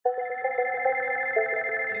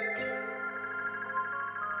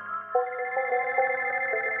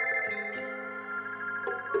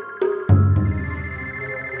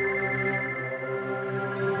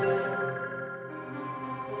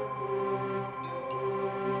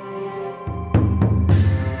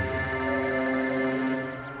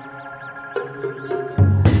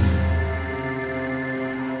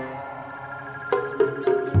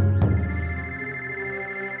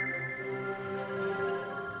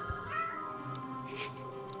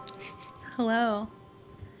Hello.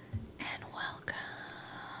 And welcome.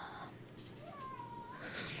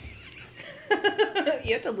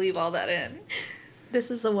 You have to leave all that in. This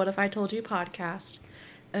is the What If I Told You podcast,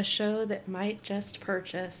 a show that might just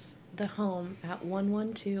purchase the home at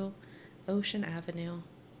 112 Ocean Avenue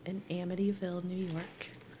in Amityville, New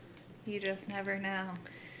York. You just never know.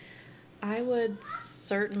 I would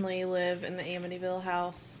certainly live in the Amityville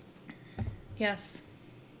house. Yes.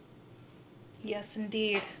 Yes,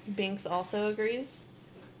 indeed. Binks also agrees.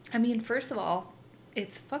 I mean, first of all,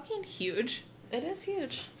 it's fucking huge. It is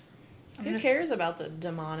huge. I'm Who gonna cares about the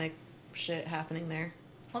demonic shit happening there?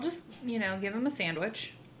 I'll just, give them a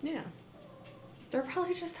sandwich. Yeah. They're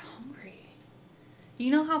probably just hungry.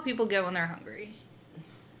 You know how people get when they're hungry.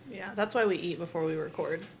 Yeah, that's why we eat before we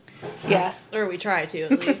record. Yeah. Or we try to,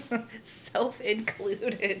 at least.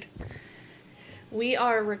 Self-included. We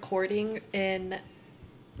are recording in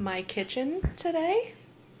my kitchen today.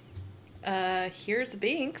 Here's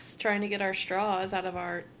Binks trying to get our straws out of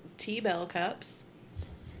our T-Bell cups.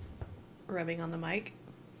 Rubbing on the mic.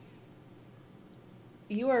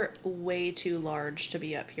 You are way too large to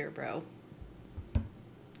be up here, bro.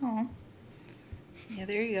 Oh. Yeah,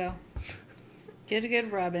 there you go. Get a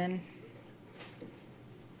good rub in.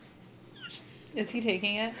 Is he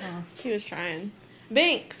taking it? Oh. He was trying.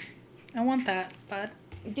 Binks! I want that, bud.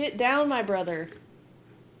 Get down, my brother.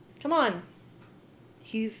 Come on.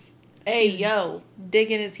 He's Yo.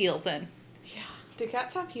 digging his heels in. Yeah. Do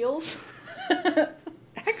cats have heels?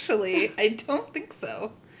 Actually, I don't think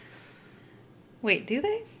so. Wait, do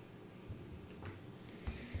they?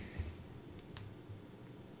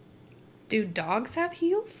 Do dogs have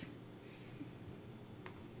heels?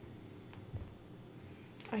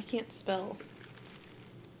 I can't spell.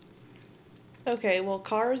 Okay, well,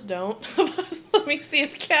 cars don't. Let me see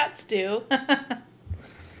if cats do.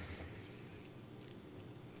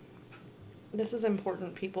 This is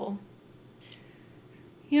important, people.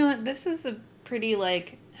 You know what? This is a pretty,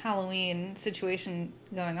 Halloween situation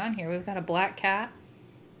going on here. We've got a black cat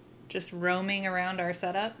just roaming around our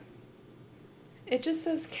setup. It just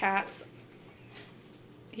says cats.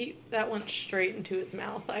 That went straight into his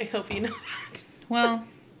mouth. I hope you know that. Well,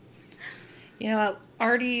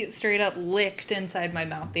 Artie straight up licked inside my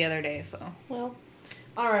mouth the other day, so. Well,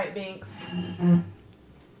 all right, Binks.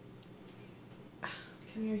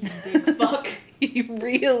 Come here, you big fuck. He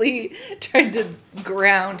really tried to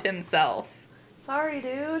ground himself. Sorry,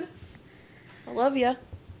 dude. I love ya.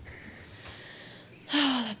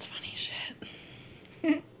 Oh, that's funny shit.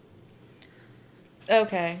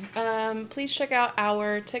 Okay. Please check out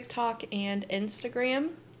our TikTok and Instagram.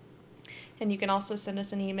 And you can also send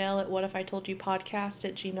us an email at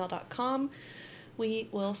whatifitoldyoupodcast@gmail.com. We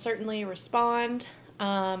will certainly respond.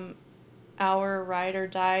 Our ride or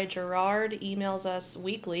die Gerard emails us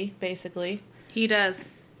weekly, basically. He does.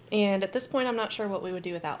 And at this point, I'm not sure what we would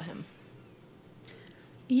do without him.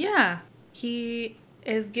 Yeah. He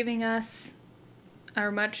is giving us our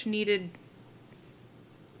much needed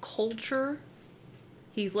culture.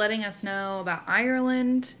 He's letting us know about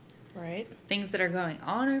Ireland. Right. Things that are going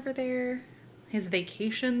on over there. His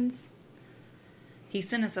vacations. He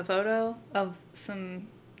sent us a photo of some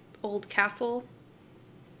old castle,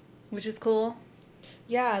 which is cool.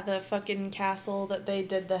 Yeah, the fucking castle that they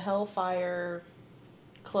did the Hellfire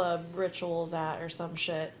Club rituals at or some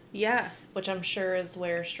shit. Yeah. Which I'm sure is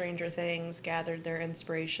where Stranger Things gathered their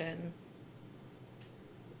inspiration.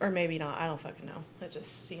 Or maybe not. I don't fucking know. It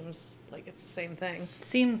just seems like it's the same thing.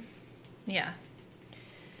 Seems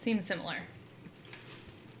similar.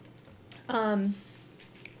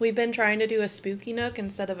 We've been trying to do a spooky nook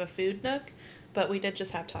instead of a food nook, but we did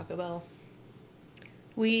just have Taco Bell.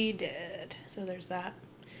 We did. So there's that.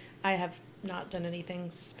 I have not done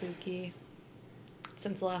anything spooky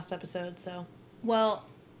since the last episode, so. Well,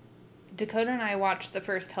 Dakota and I watched the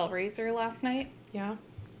first Hellraiser last night. Yeah.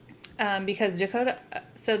 Because Dakota,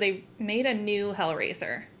 so they made a new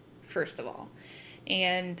Hellraiser, first of all.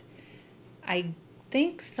 And I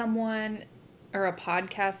think someone, or a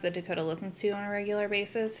podcast that Dakota listens to on a regular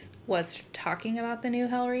basis, was talking about the new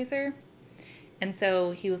Hellraiser. And so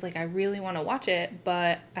he was like, I really want to watch it,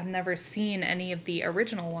 but I've never seen any of the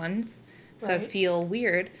original ones, so right. I feel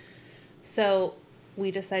weird. So we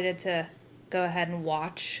decided to go ahead and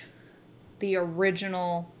watch the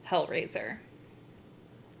original Hellraiser.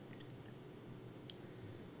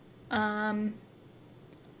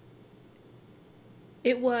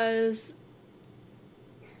 It was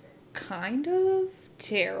kind of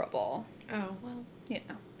terrible. Oh, well. Yeah.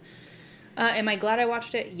 Am I glad I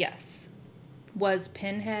watched it? Yes. Was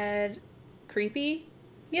Pinhead creepy?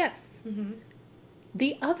 Yes. Mm-hmm.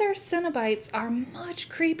 The other Cenobites are much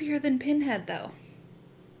creepier than Pinhead, though.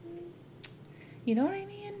 You know what I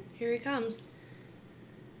mean? Here he comes.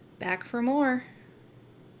 Back for more.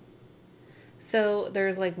 So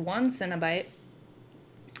there's like one Cenobite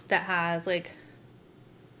that has like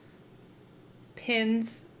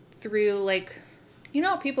pins through like, you know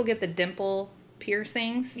how people get the dimple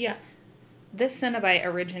piercings? Yeah. This Cenobite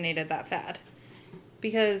originated that fad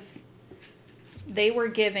because they were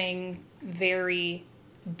giving very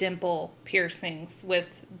dimple piercings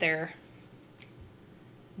with their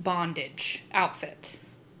bondage outfit.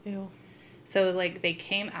 Ew. So, like, they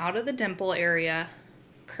came out of the dimple area,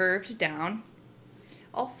 curved down.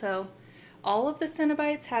 Also, all of the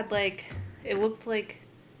Cenobites had, like, it looked like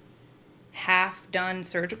half-done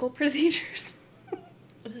surgical procedures.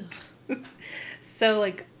 So,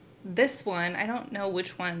 like, this one, I don't know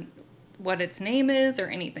which one, what its name is or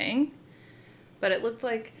anything, but it looked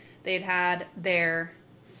like they'd had their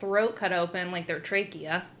throat cut open, like their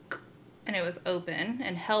trachea, and it was open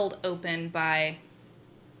and held open by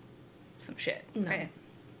some shit, No. right?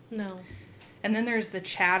 No. And then there's the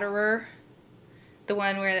Chatterer, the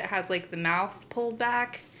one where it has like the mouth pulled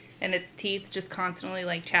back and its teeth just constantly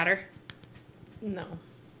like chatter. No.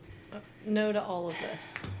 No to all of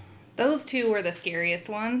this. Those two were the scariest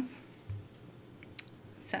ones.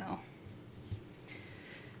 So.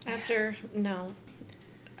 No.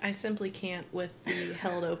 I simply can't with the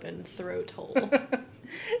held open throat hole.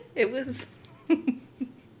 It was.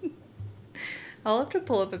 I'll have to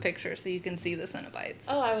pull up a picture so you can see the Cenobites.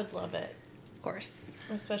 Oh, I would love it. Of course.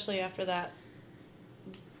 Especially after that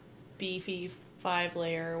beefy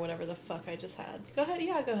 5-layer or whatever the fuck I just had. Go ahead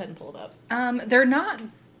and pull it up. They're not.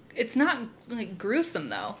 It's not like gruesome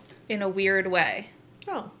though, in a weird way.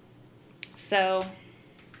 Oh. So.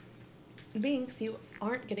 Binks, you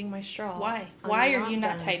aren't getting my straw. Why? I'm Why are you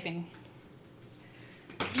not done. typing?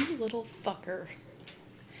 You little fucker.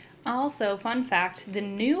 Also, fun fact, the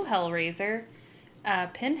new Hellraiser,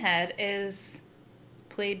 Pinhead, is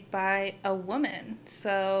played by a woman.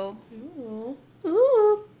 So,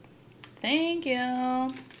 ooh, thank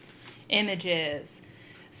you. Images.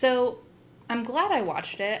 So, I'm glad I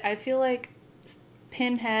watched it. I feel like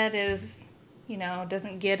Pinhead is,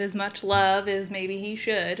 doesn't get as much love as maybe he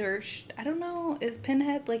should. Or, I don't know, is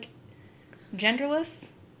Pinhead, like, genderless?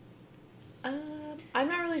 I'm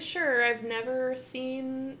not really sure. I've never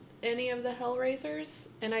seen any of the Hellraisers,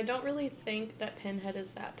 and I don't really think that Pinhead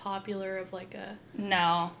is that popular of like a...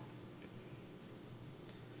 No.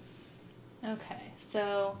 Okay,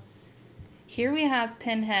 so here we have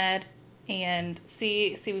Pinhead, and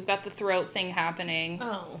see, we've got the throat thing happening.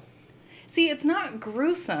 Oh. See, it's not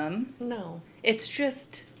gruesome. No. It's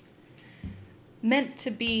just meant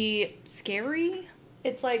to be scary.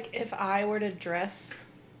 It's like if I were to dress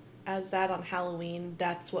as that on Halloween,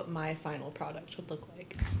 that's what my final product would look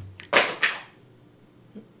like.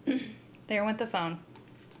 There went the phone.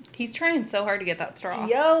 He's trying so hard to get that straw.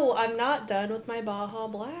 Yo, I'm not done with my Baja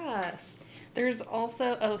Blast. There's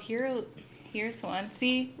also, here's one.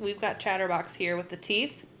 See, we've got Chatterbox here with the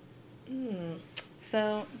teeth.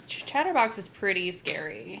 So, Chatterbox is pretty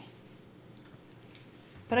scary.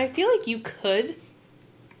 But I feel like you could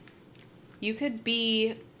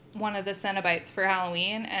be one of the Cenobites for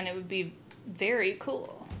Halloween, and it would be very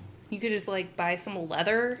cool. You could just, like, buy some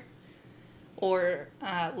leather or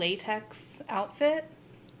latex outfit.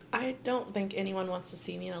 I don't think anyone wants to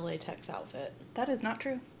see me in a latex outfit. That is not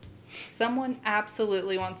true. Someone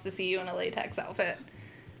absolutely wants to see you in a latex outfit.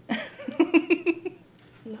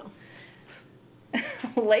 No.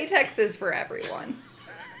 Latex is for everyone.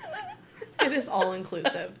 It is all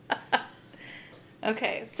inclusive.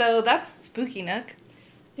 Okay, so that's Spooky Nook.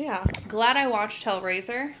 Yeah. Glad I watched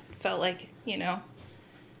Hellraiser. Felt like,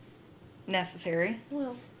 necessary.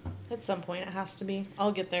 Well, at some point it has to be.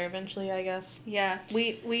 I'll get there eventually, I guess. Yeah,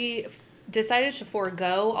 we decided to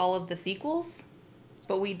forego all of the sequels,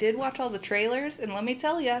 but we did watch all the trailers, and let me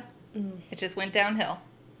tell you, it just went downhill.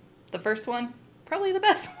 The first one, probably the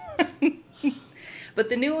best one. But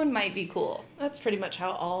the new one might be cool. That's pretty much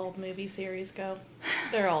how all movie series go.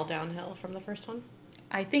 They're all downhill from the first one.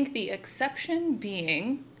 I think the exception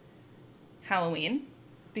being Halloween,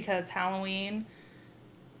 because Halloween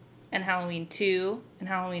and Halloween 2 and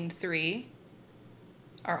Halloween 3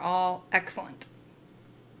 are all excellent.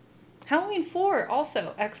 Halloween 4,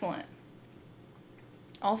 also excellent.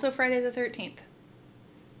 Also Friday the 13th.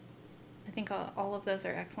 I think all of those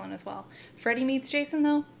are excellent as well. Freddy Meets Jason,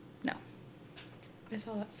 though? No. I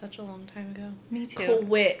saw that such a long time ago. Me too.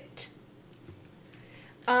 Quit.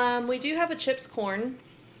 We do have a Chips Corn.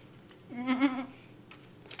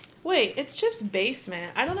 Wait, it's Chip's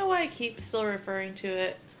basement. I don't know why I keep still referring to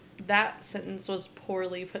it. That sentence was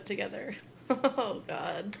poorly put together. Oh,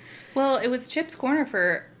 God. Well, it was Chip's Corner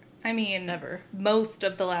for, Never. most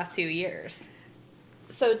of the last 2 years.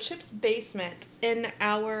 So, Chip's basement. In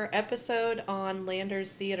our episode on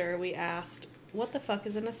Landers Theater, we asked, what the fuck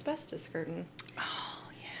is an asbestos curtain? Oh,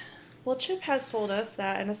 yeah. Well, Chip has told us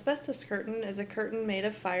that an asbestos curtain is a curtain made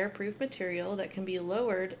of fireproof material that can be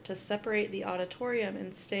lowered to separate the auditorium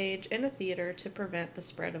and stage in a theater to prevent the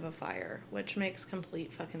spread of a fire, which makes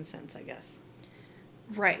complete fucking sense, I guess.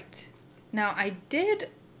 Right. Now, I did,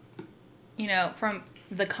 from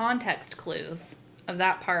the context clues of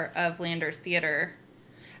that part of Landers Theater,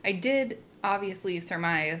 I did obviously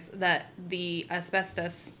surmise that the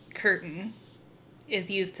asbestos curtain is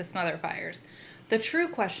used to smother fires. The true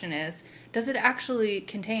question is, does it actually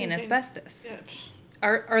contain asbestos? Yeah.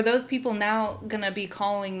 Are those people now going to be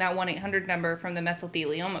calling that 1-800 number from the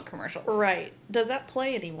mesothelioma commercials? Right. Does that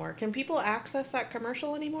play anymore? Can people access that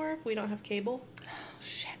commercial anymore if we don't have cable? Oh,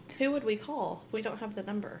 shit. Who would we call if we don't have the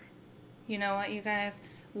number? You know what, you guys?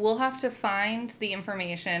 We'll have to find the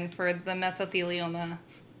information for the mesothelioma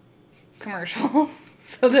commercial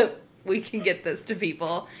so that we can get this to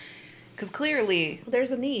people. Because clearly,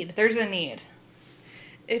 There's a need. there's a need.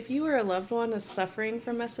 If you or a loved one is suffering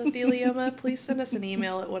from mesothelioma, please send us an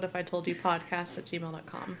email at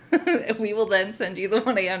whatifitoldyoupodcast@gmail.com. We will then send you the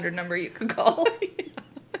 1-800 number you could call.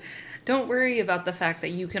 Don't worry about the fact that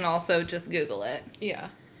you can also just Google it. Yeah.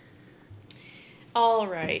 All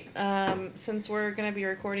right. Since we're going to be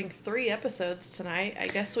recording 3 episodes tonight, I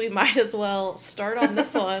guess we might as well start on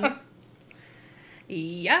this one.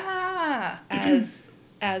 Yeah. As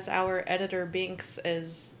our editor Binks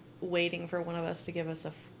is waiting for one of us to give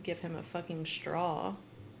him a fucking straw.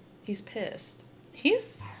 He's pissed.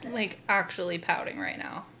 He's, actually pouting right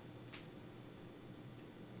now.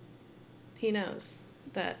 He knows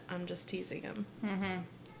that I'm just teasing him. Mm-hmm.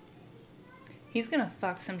 He's gonna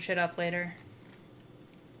fuck some shit up later.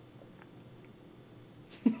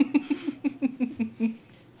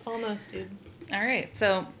 Almost, dude. All right,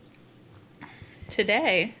 so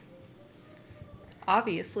today,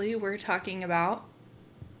 obviously, we're talking about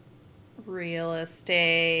real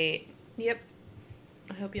estate. Yep.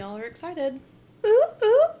 I hope y'all are excited. Ooh,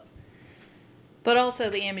 ooh. But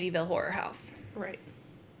also the Amityville Horror House. Right.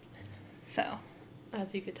 So,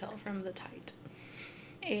 As you could tell from the title.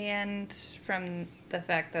 and from the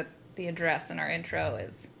fact that the address in our intro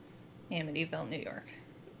is Amityville, New York.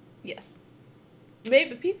 Yes.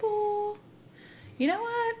 Maybe people You know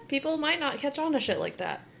what? People might not catch on to shit like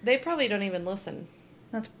that. They probably don't even listen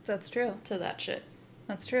That's true. to that shit.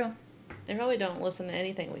 That's true. They probably don't listen to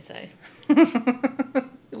anything we say.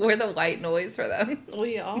 We're the white noise for them.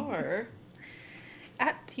 We are.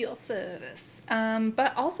 At your service.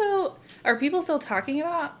 But also, are people still talking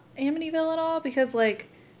about Amityville at all? Because,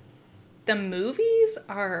 the movies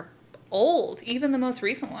are old. Even the most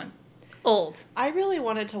recent one. Old. I really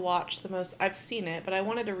wanted to watch I've seen it, but I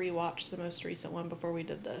wanted to rewatch the most recent one before we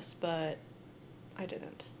did this, but I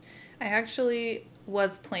didn't. I actually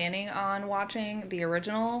was planning on watching the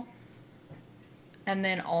original and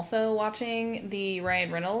then also watching the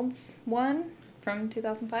Ryan Reynolds one from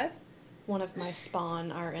 2005. One of my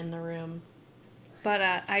spawn are in the room.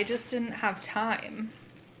 But I just didn't have time.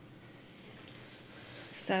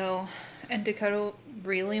 So, and Dakota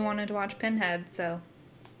really wanted to watch Pinhead, so...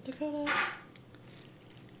 Dakota.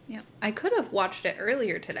 Yeah. I could have watched it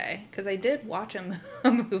earlier today, because I did watch a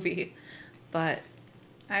movie, but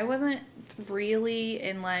I wasn't really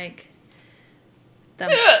in,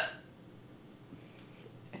 the...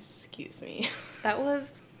 Excuse me. That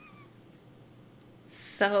was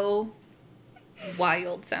so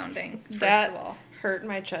wild sounding, first of all. Hurt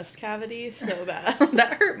my chest cavity so bad.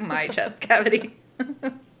 That hurt my chest cavity.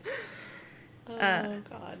 Oh,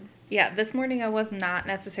 God. Yeah, this morning I was not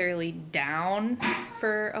necessarily down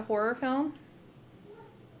for a horror film.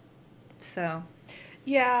 So.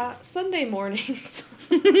 Yeah, Sunday mornings.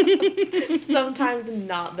 Sometimes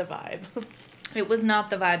not the vibe. It was not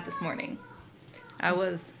the vibe this morning. I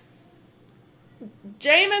was...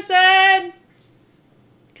 Jameson!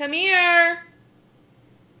 Come here!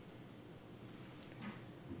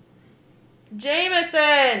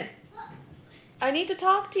 Jameson! I need to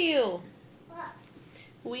talk to you.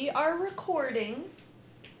 We are recording.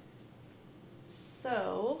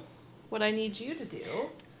 So, what I need you to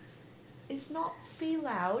do is not be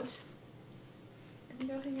loud. And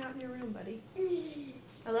go hang out in your room, buddy.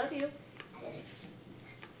 I love you.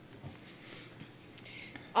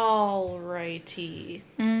 Alrighty.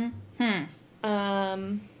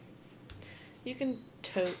 Mm-hmm. You can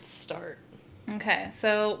totes start. Okay,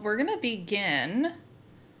 so we're going to begin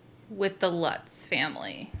with the Lutz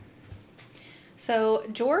family. So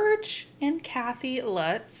George and Kathy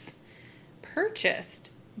Lutz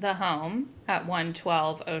purchased the home at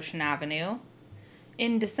 112 Ocean Avenue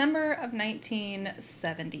in December of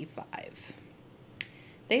 1975.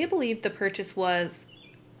 They believed the purchase was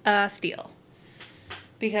a steal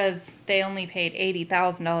because they only paid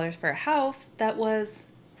 $80,000 for a house that was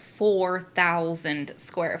 4,000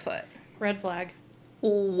 square foot. Red flag.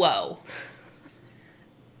 Whoa.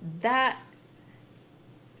 That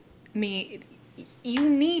you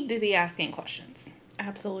need to be asking questions.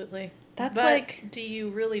 Absolutely. But do you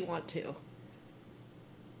really want to?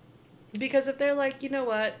 Because if they're like, you know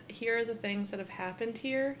what, here are the things that have happened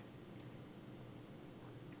here,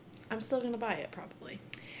 I'm still going to buy it probably.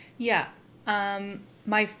 Yeah.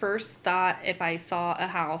 My first thought, if I saw a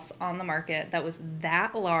house on the market that was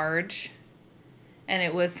that large and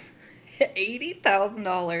it was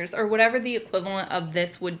 $80,000 or whatever the equivalent of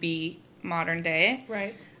this would be modern day,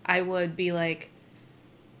 right? I would be like,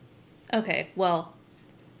 okay, well,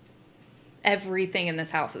 everything in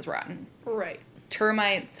this house is rotten. Right.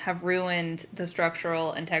 Termites have ruined the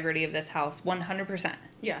structural integrity of this house 100%.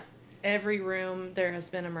 Yeah. Every room there has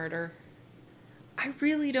been a murder. I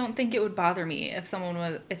really don't think it would bother me if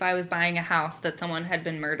I was buying a house that someone had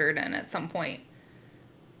been murdered in at some point.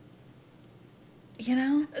 You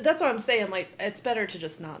know? That's what I'm saying. Like, it's better to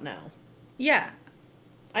just not know. Yeah.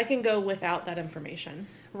 I can go without that information.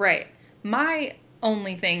 Right. My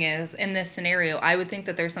only thing is, in this scenario, I would think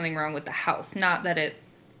that there's something wrong with the house. Not that it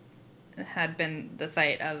had been the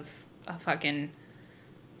site of a fucking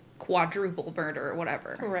quadruple murder or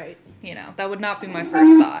whatever. Right. You know, that would not be my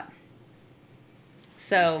first thought.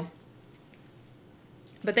 So,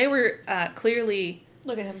 but they were clearly...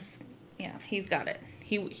 Look at him. Yeah, he's got it.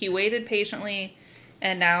 He waited patiently,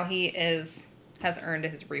 and now he has earned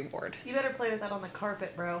his reward. You better play with that on the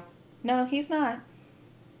carpet, bro. No, he's not.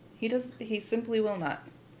 He simply will not.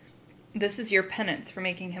 This is your penance for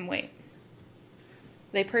making him wait.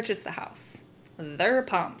 They purchased the house. They're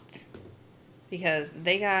pumped because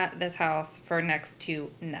they got this house for next to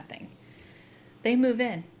nothing. They move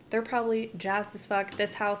in. They're probably jazzed as fuck.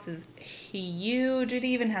 This house is huge. It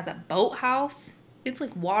even has a boathouse. It's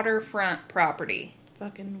like waterfront property.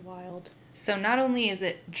 Fucking wild. So not only is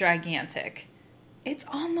it gigantic, it's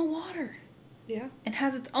on the water. Yeah. It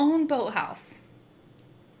has its own boathouse.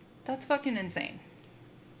 That's fucking insane.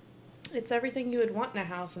 It's everything you would want in a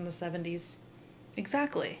house in the 70s.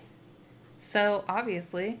 Exactly. So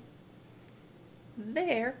obviously,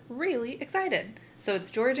 they're really excited. So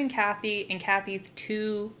it's George and Kathy and Kathy's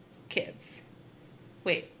 2 kids.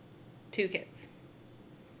 Wait, 2 kids.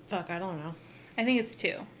 Fuck, I don't know. I think it's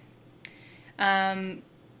 2.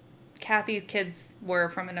 Kathy's kids were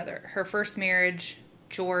from her first marriage.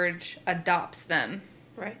 George adopts them.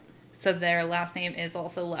 Right. So their last name is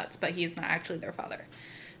also Lutz, but he's not actually their father.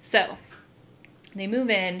 So they move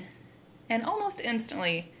in, and almost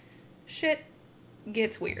instantly, shit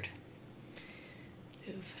gets weird.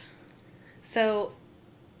 Oof. So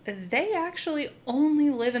they actually only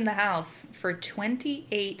live in the house for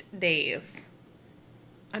 28 days.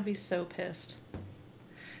 I'd be so pissed.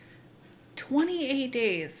 28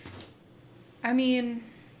 days. I mean,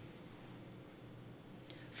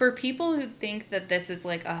 for people who think that this is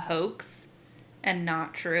like a hoax and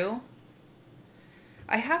not true,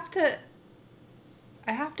 I have to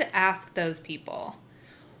ask those people,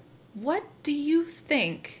 what do you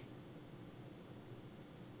think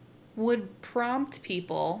would prompt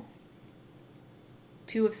people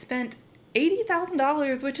to have spent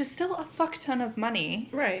 $80,000, which is still a fuck ton of money,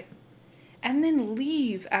 Right. and then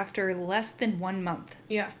leave after less than 1 month?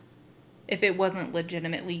 Yeah. If it wasn't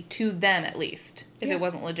legitimately, to them at least, if Yeah. it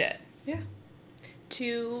wasn't legit. Yeah.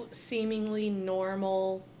 2 seemingly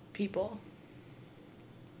normal people.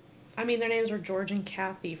 I mean, their names were George and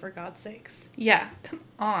Kathy, for God's sakes. Yeah, come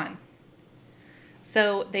on.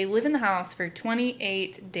 So they live in the house for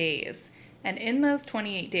 28 days. And in those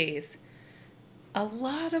 28 days, a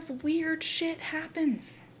lot of weird shit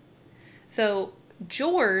happens. So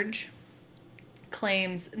George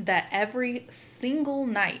claims that every single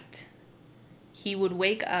night he would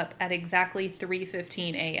wake up at exactly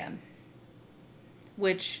 3:15 a.m.,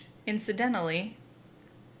 which, incidentally,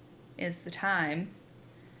 is the time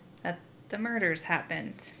that the murders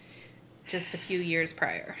happened just a few years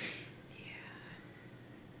prior. Yeah.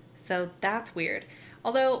 So that's weird.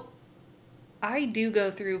 Although, I do go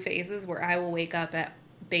through phases where I will wake up at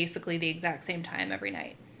basically the exact same time every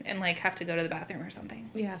night and, like, have to go to the bathroom or something.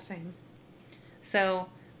 Yeah, same. So,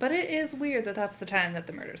 but it is weird that that's the time that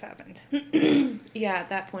the murders happened. Yeah, at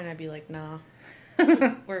that point I'd be like, nah.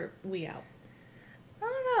 Or we out. I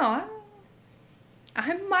don't know.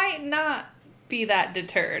 I might not be that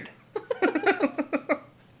deterred.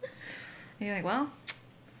 You're like, well,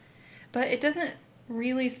 but it doesn't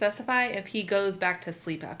really specify if he goes back to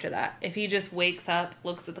sleep after that. If he just wakes up,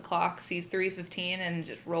 looks at the clock, sees 3:15 and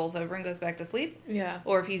just rolls over and goes back to sleep. Yeah.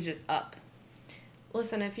 Or if he's just up.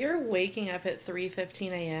 Listen, if you're waking up at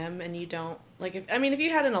 3:15 a.m. and you don't, like, if you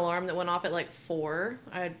had an alarm that went off at, like, 4,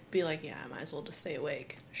 I'd be like, yeah, I might as well just stay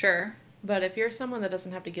awake. Sure. But if you're someone that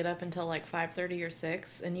doesn't have to get up until, like, 5:30 or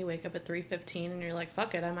 6, and you wake up at 3:15 and you're like,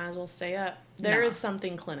 fuck it, I might as well stay up, there is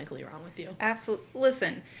something clinically wrong with you. Absolutely.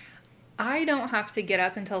 Listen, I don't have to get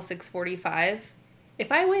up until 6:45.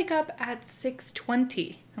 If I wake up at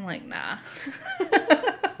 6:20, I'm like, nah.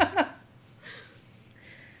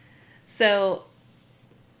 So,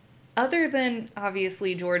 other than,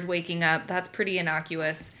 obviously, George waking up, that's pretty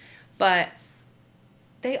innocuous. But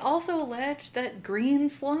they also alleged that green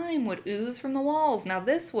slime would ooze from the walls. Now,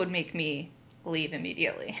 this would make me leave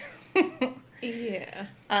immediately. Yeah.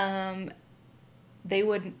 They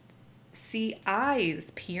would see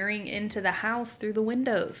eyes peering into the house through the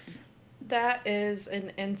windows. That is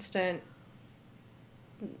an instant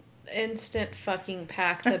fucking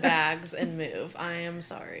pack the bags and move. I am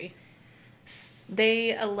sorry.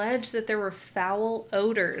 They allege that there were foul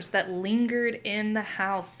odors that lingered in the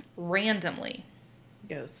house randomly.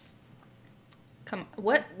 Ghosts. Come on,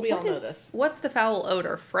 what all know this. What's the foul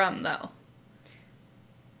odor from, though?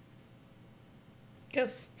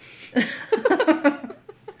 Ghosts.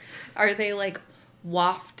 Are they, like,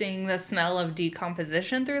 wafting the smell of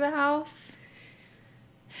decomposition through the house?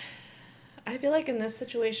 I feel like in this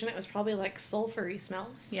situation it was probably, like, sulfury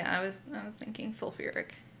smells. Yeah, I was thinking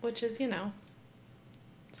sulfuric. Which is,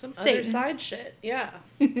 some Satan. other side shit. Yeah.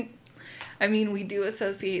 I mean, we do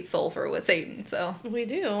associate sulfur with Satan, so. We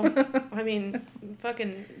do.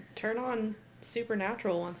 Fucking turn on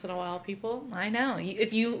Supernatural once in a while, people. I know.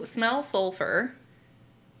 If you smell sulfur,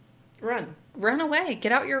 run away.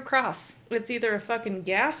 Get out your cross. It's either a fucking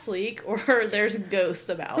gas leak or there's ghosts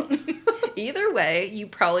about. Either way, you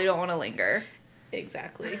probably don't want to linger.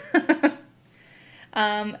 Exactly.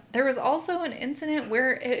 There was also an incident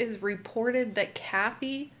where it is reported that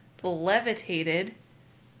Kathy levitated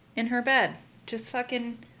in her bed. Just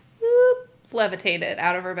fucking whoop, levitated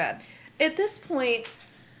out of her bed. At this point,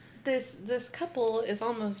 this couple is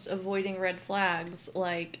almost avoiding red flags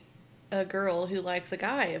like a girl who likes a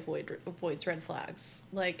guy avoids red flags.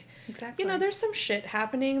 Like, exactly. There's some shit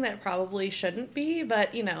happening that probably shouldn't be,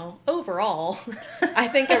 but, overall, I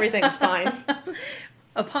think everything's fine.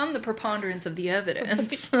 Upon the preponderance of the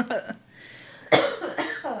evidence. I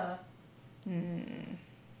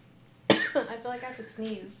feel like I have to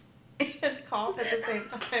sneeze and cough at the same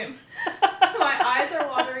time. My eyes are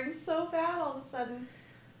watering so bad all of a sudden.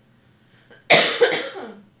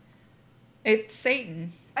 It's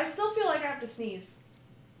Satan. I still feel like I have to sneeze.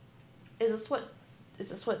 Is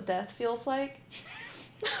this what death feels like?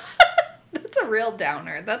 That's a real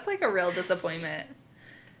downer. That's like a real disappointment.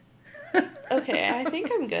 Okay, I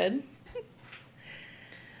think I'm good.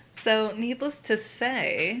 So, needless to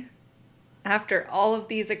say, after all of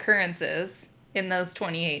these occurrences in those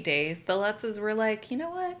 28 days, the Lutzes were like, you know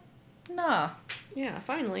what? Nah. Yeah,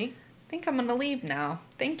 finally. I think I'm going to leave now.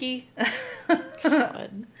 Thank you.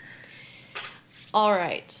 God. All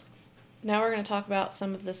right. Now we're going to talk about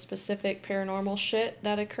some of the specific paranormal shit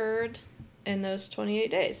that occurred in those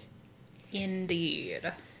 28 days.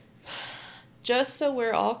 Indeed. Just so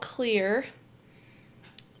we're all clear,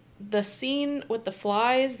 the scene with the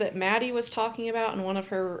flies that Maddie was talking about in one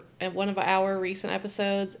of our recent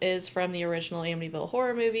episodes is from the original Amityville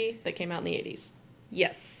horror movie that came out in the 80s.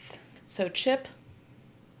 Yes. So Chip,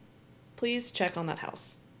 please check on that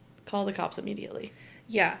house. Call the cops immediately.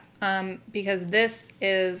 Yeah, because this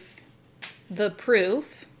is the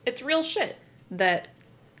proof. It's real shit. That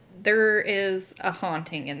there is a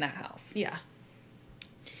haunting in that house. Yeah.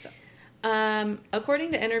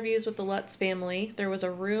 According to interviews with the Lutz family, there was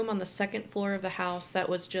a room on the second floor of the house that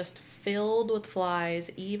was just filled with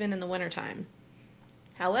flies, even in the wintertime.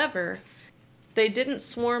 However, they didn't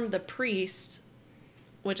swarm the priest,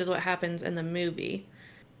 which is what happens in the movie.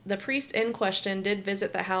 The priest in question did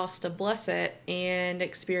visit the house to bless it and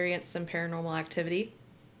experience some paranormal activity.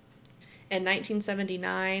 In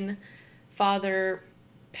 1979, Father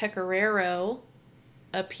Pecoraro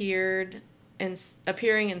appearing in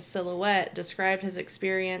silhouette, described his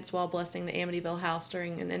experience while blessing the Amityville house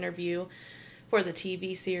during an interview for the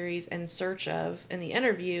TV series In Search Of. In the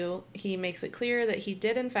interview, he makes it clear that he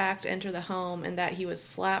did in fact enter the home and that he was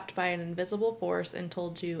slapped by an invisible force and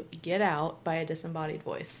told to get out by a disembodied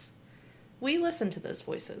voice. we listen to those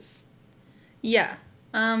voices. Yeah.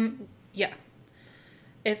 Yeah.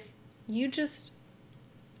 If you just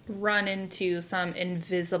run into some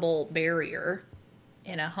invisible barrier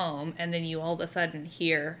in a home and then you all of a sudden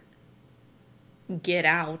hear "get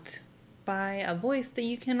out" by a voice that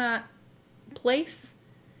you cannot place,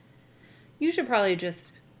 you should probably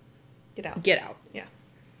just Get out. get out. Yeah.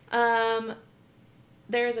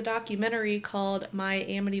 There's a documentary called My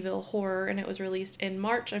Amityville Horror, and it was released in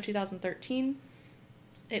March of 2013.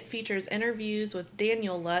 It features interviews with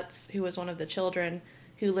Daniel Lutz, who was one of the children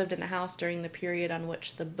who lived in the house during the period on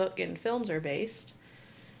which the book and films are based.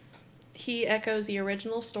 He echoes the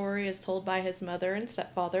original story as told by his mother and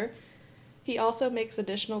stepfather. He also makes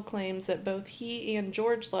additional claims that both he and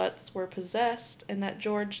George Lutz were possessed and that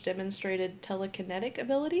George demonstrated telekinetic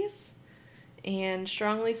abilities, and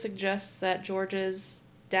strongly suggests that George's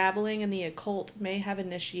dabbling in the occult may have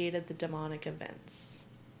initiated the demonic events.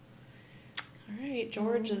 All right,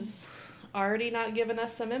 George is already not giving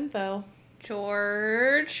us some info.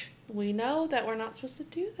 George. We know that we're not supposed to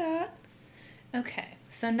do that. Okay,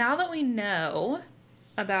 so now that we know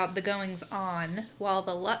about the goings on while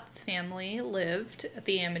the Lutz family lived at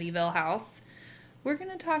the Amityville house, we're going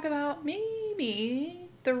to talk about maybe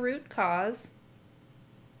the root cause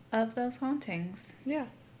of those hauntings. Yeah.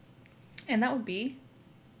 And that would be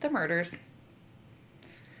the murders.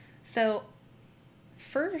 So,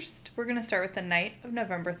 first, we're going to start with the night of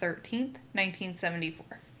November 13th,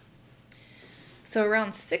 1974. So,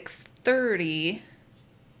 around 6:30,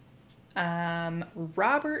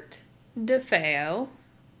 Robert DeFeo,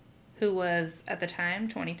 who was at the time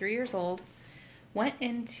 23 years old, went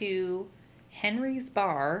into Henry's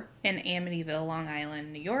Bar in Amityville, Long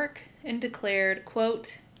Island, New York, and declared,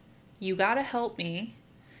 quote, "You gotta help me.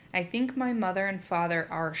 I think my mother and father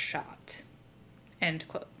are shot." End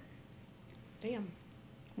quote. Damn.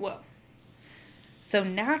 Whoa. So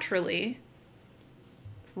naturally,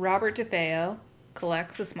 Robert DeFeo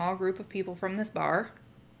collects a small group of people from this bar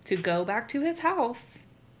to go back to his house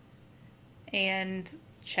and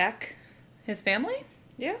check his family.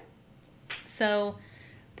 Yeah. So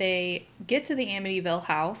they get to the Amityville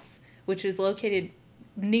house, which is located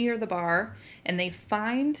near the bar, and they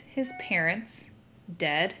find his parents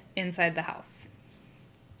dead inside the house.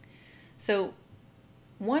 So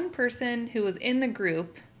one person who was in the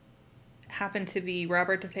group happened to be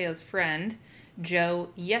Robert DeFeo's friend, Joe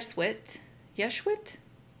Yeshwit. Yeshwit?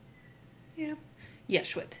 Yeah.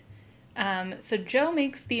 Yeshwit. So Joe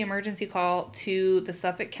makes the emergency call to the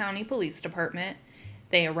Suffolk County Police Department.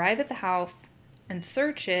 They arrive at the house and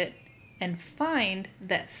search it and find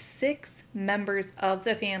that 6 members of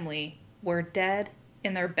the family were dead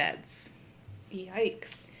in their beds.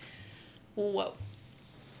 Yikes. Whoa.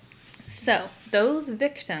 So those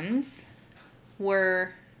victims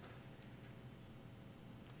were...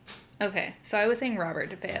 Okay, so I was saying Robert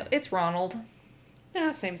DeFeo. It's Ronald.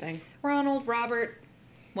 Yeah, same thing. Ronald, Robert,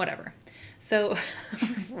 whatever. So,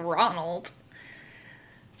 Ronald.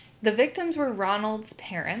 The victims were Ronald's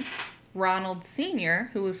parents, Ronald Sr.,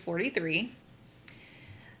 who was 43,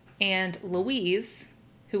 and Louise,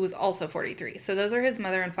 who was also 43. So those are his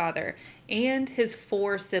mother and father, and his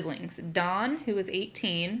 4 siblings. Don, who was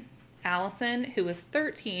 18, Allison, who was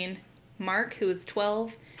 13, Mark, who was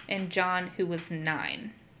 12, and John, who was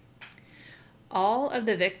 9. All of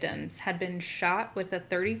the victims had been shot with a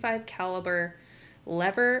 .35 caliber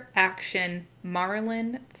lever action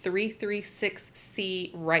Marlin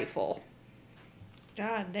 336C rifle.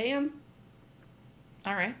 God damn.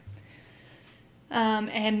 All right.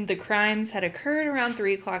 And the crimes had occurred around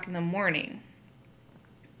 3 o'clock in the morning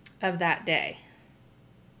of that day.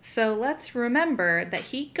 So let's remember that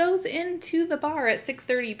he goes into the bar at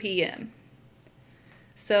 6:30 p.m.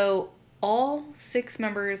 So all 6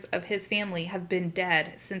 members of his family have been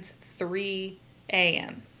dead since 3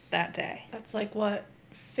 a.m. that day. That's like, what,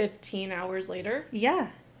 15 hours later? Yeah.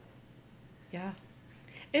 Yeah.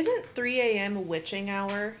 Isn't 3 a.m. witching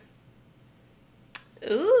hour?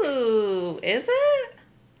 Ooh, is it?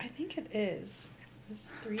 I think it is.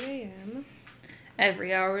 It's 3 a.m.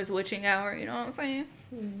 Every hour is witching hour, you know what I'm saying?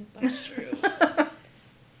 That's true. The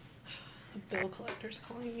bill collector's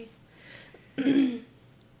calling me.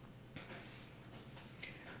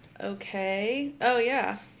 Okay. Oh,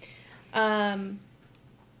 yeah.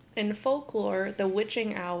 In folklore, the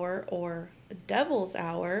witching hour, or devil's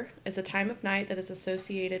hour, is a time of night that is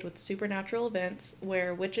associated with supernatural events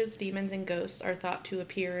where witches, demons, and ghosts are thought to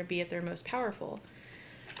appear and be at their most powerful.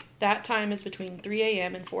 That time is between 3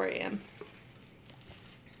 a.m. and 4 a.m.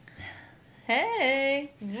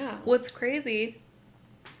 Hey! Yeah. What's crazy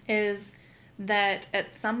is that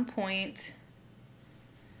at some point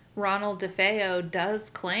Ronald DeFeo does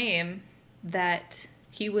claim that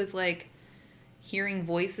he was, like, hearing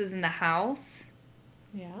voices in the house.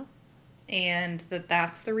 Yeah. And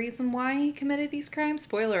that's the reason why he committed these crimes.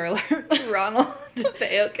 Spoiler alert, Ronald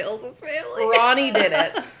DeFeo kills his family. Ronnie did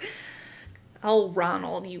it. Oh,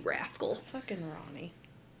 Ronald, you rascal. Fucking Ronnie.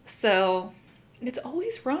 So, it's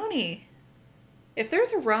always Ronnie. If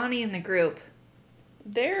there's a Ronnie in the group,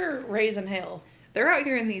 they're raising hell. They're out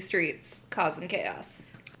here in these streets causing chaos.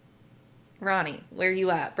 Ronnie, where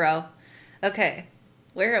you at, bro? Okay,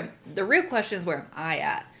 the real question is, where am I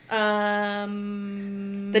at?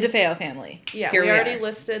 The DeFeo family. Yeah, we already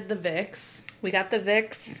listed the Vicks. We got the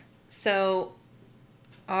Vicks. So,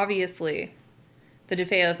 obviously, the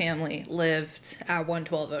DeFeo family lived at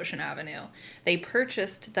 112 Ocean Avenue. They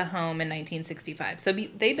purchased the home in 1965. So,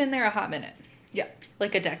 they've been there a hot minute. Yeah.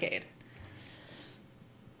 Like a decade.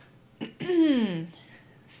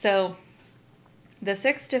 So, the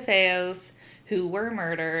 6 DeFeos who were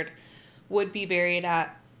murdered would be buried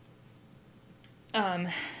at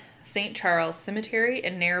St. Charles Cemetery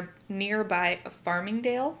in nearby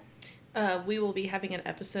Farmingdale. We will be having an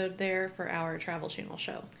episode there for our Travel Channel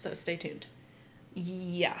show, so stay tuned.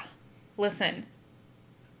 Yeah. Listen,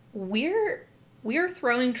 we're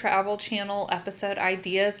throwing Travel Channel episode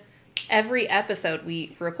ideas every episode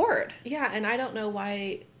we record. Yeah, and I don't know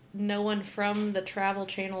why no one from the Travel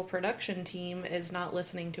Channel production team is not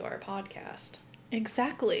listening to our podcast.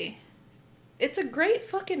 Exactly. It's a great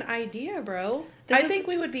fucking idea, bro. I think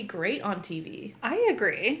we would be great on TV. I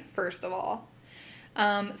agree, first of all.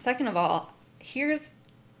 Second of all, here's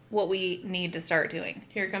what we need to start doing.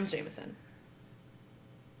 Here comes Jameson.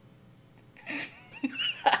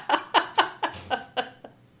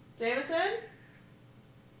 Jameson?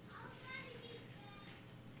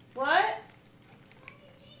 What?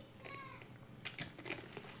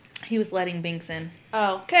 He was letting Binks in.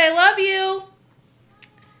 Oh, okay, love you.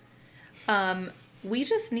 We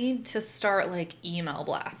just need to start, like, email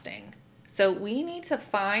blasting. So we need to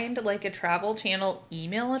find, like, a Travel Channel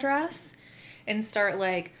email address and start,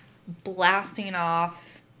 like, blasting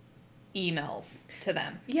off emails to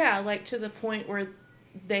them. Yeah, like to the point where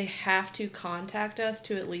they have to contact us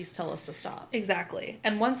to at least tell us to stop. Exactly.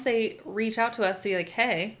 And once they reach out to us to be like,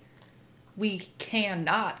 hey, we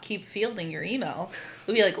cannot keep fielding your emails,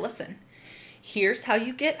 we'll be like, listen, here's how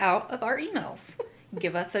you get out of our emails.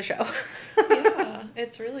 Give us a show. Yeah,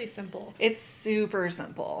 it's really simple. It's super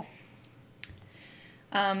simple.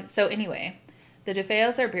 So anyway, the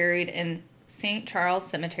DeFeos are buried in St. Charles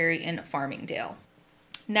Cemetery in Farmingdale.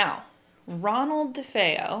 Now, Ronald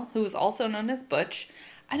DeFeo, who is also known as Butch,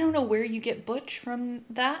 I don't know where you get Butch from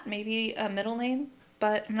that, maybe a middle name,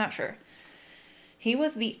 but I'm not sure. He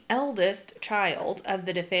was the eldest child of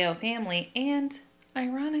the DeFeo family and,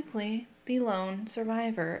 ironically, the lone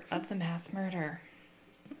survivor of the mass murder.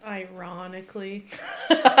 Ironically.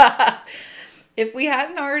 If we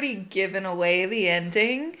hadn't already given away the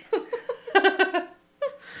ending,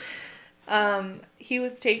 he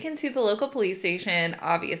was taken to the local police station,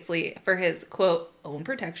 obviously, for his, quote, own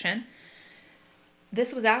protection.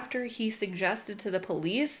 This was after he suggested to the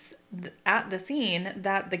police at the scene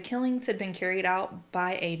that the killings had been carried out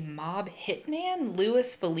by a mob hitman,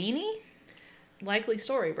 Louis Fellini. Likely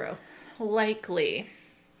story, bro. Likely.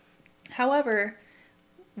 However,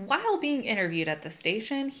 while being interviewed at the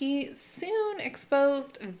station, he soon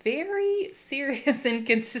exposed very serious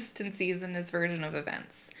inconsistencies in his version of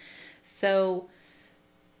events. So,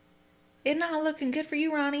 it's not looking good for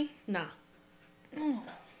you, Ronnie. Nah.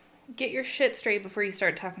 Get your shit straight before you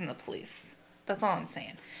start talking to the police. That's all I'm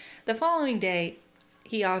saying. The following day,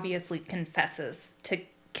 he obviously confesses to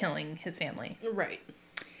killing his family. Right.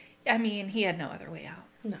 I mean, he had no other way out.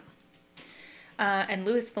 No. And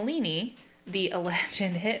Louis Fellini, the alleged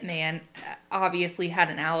hitman, obviously had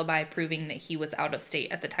an alibi proving that he was out of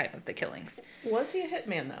state at the time of the killings. Was he a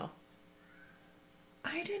hitman, though?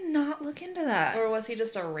 I did not look into that. Or was he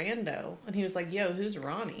just a rando? And he was like, yo, who's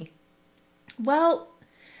Ronnie? Well,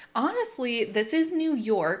 honestly, this is New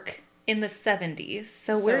York in the 70s.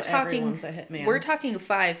 So we're talking, everyone's a hitman. We're talking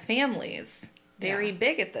 5 families. Very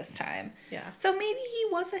big at this time. Yeah. So maybe he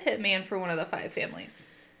was a hitman for one of the 5 families.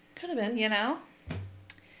 Could have been. You know?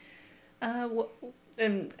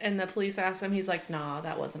 And the police asked him, he's like, nah,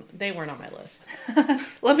 they weren't on my list.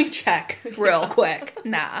 Let me check real quick.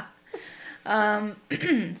 Nah.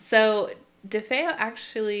 So DeFeo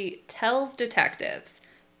actually tells detectives,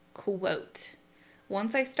 quote,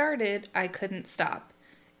 once I started, I couldn't stop.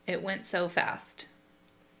 It went so fast.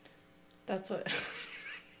 That's what...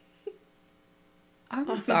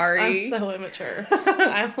 I'm sorry. I'm so immature.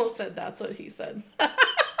 I almost said that's what he said.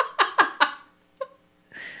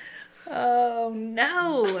 Oh,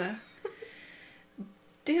 no.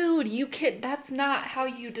 Dude, that's not how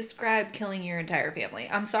you describe killing your entire family.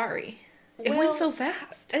 I'm sorry. It went so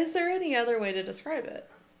fast. Is there any other way to describe it?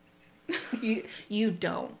 You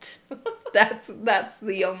don't. That's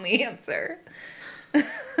the only answer.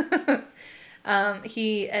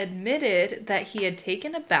 He admitted that he had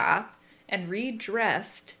taken a bath and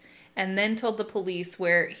redressed and then told the police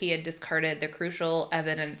where he had discarded the crucial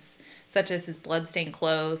evidence such as his bloodstained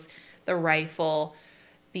clothes, the rifle,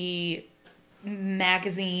 the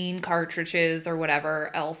magazine cartridges, or whatever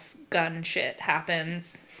else gun shit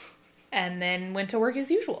happens, and then went to work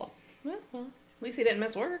as usual. Well, at least he didn't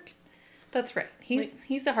miss work. That's right.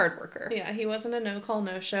 He's a hard worker. Yeah, he wasn't a no-call,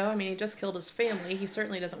 no-show. I mean, he just killed his family. He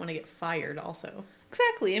certainly doesn't want to get fired also.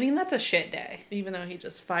 Exactly. I mean, that's a shit day. Even though he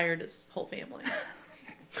just fired his whole family.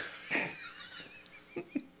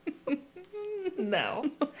 No.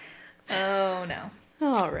 Oh, no.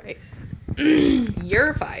 All right.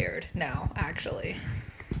 You're fired now, actually.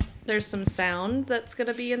 There's some sound that's going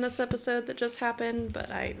to be in this episode that just happened, but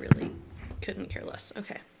I really couldn't care less.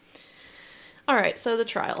 Okay. All right, so the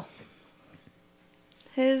trial.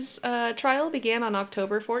 His trial began on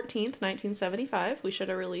October 14th, 1975. We should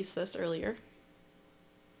have released this earlier.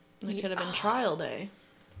 It could have been trial day.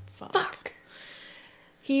 Fuck.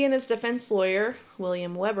 He and his defense lawyer,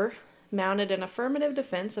 William Weber, mounted an affirmative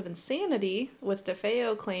defense of insanity, with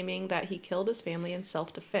DeFeo claiming that he killed his family in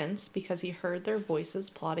self-defense because he heard their voices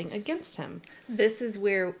plotting against him. This is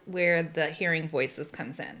where the hearing voices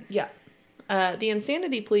comes in. Yeah. The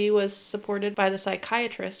insanity plea was supported by the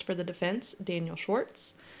psychiatrist for the defense, Daniel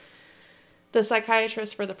Schwartz. The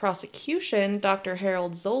psychiatrist for the prosecution, Dr.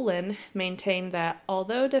 Harold Zolan, maintained that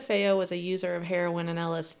although DeFeo was a user of heroin and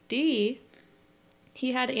LSD,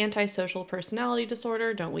 he had antisocial personality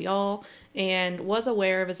disorder, don't we all, and was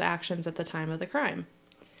aware of his actions at the time of the crime.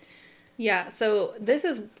 Yeah, so this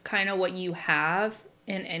is kind of what you have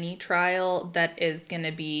in any trial that is going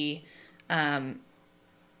to be an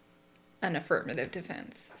affirmative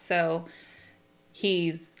defense. So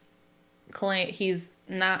he's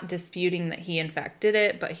not disputing that he in fact did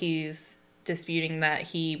it, but he's disputing that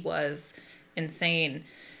he was insane.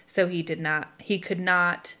 So he could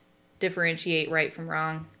not differentiate right from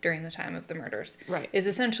wrong during the time of the murders. Right. Is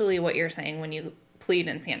essentially what you're saying when you plead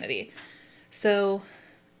insanity. So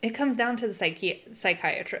it comes down to the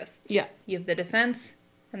psychiatrists. Yeah. You have the defense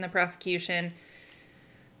and the prosecution.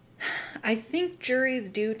 I think juries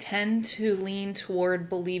do tend to lean toward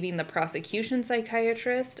believing the prosecution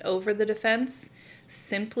psychiatrist over the defense,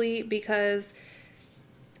 simply because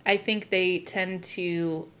I think they tend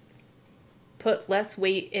to put less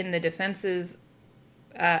weight in the defense's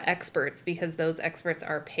experts because those experts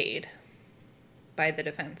are paid by the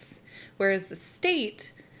defense, whereas the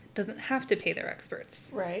state doesn't have to pay their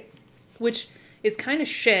experts. Right. Which is kind of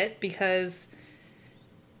shit, because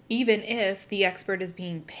even if the expert is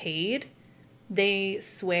being paid, they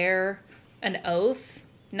swear an oath,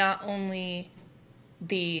 not only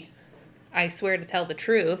the I swear to tell the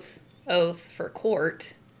truth oath for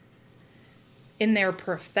court. In their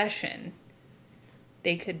profession,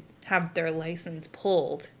 they could have their license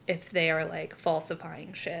pulled if they are like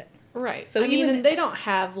falsifying shit. Right. So I even mean, they don't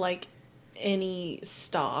have like any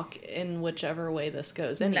stock in whichever way this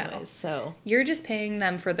goes anyways. No. So You're just paying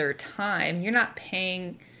them for their time. You're not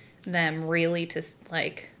paying them really to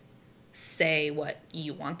like say what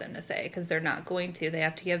you want them to say, because they're not going to. They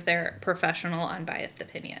have to give their professional, unbiased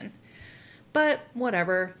opinion. But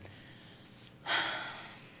whatever.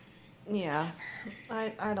 yeah,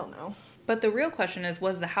 I don't know. But the real question is,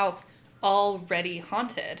 was the house already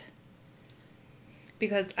haunted?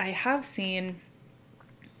 Because I have seen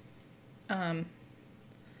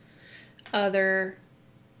other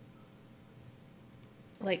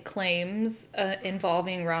like claims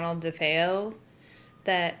involving Ronald DeFeo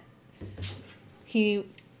that he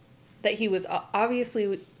was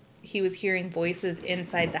obviously he was hearing voices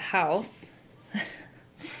inside the house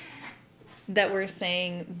that were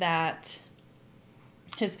saying that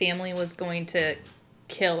his family was going to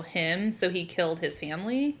kill him, so he killed his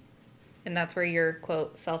family. And that's where your,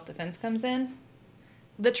 quote, self-defense comes in.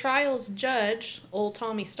 The trial's judge, old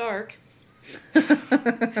Tommy Stark,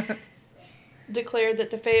 declared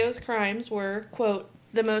that DeFeo's crimes were, quote,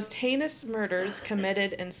 the most heinous murders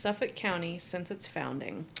committed in Suffolk County since its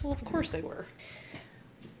founding. Well, of course they were.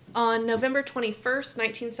 On November 21st,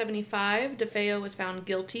 1975, DeFeo was found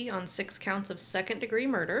guilty on 6 counts of second-degree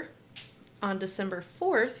murder. On December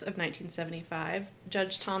 4th of 1975,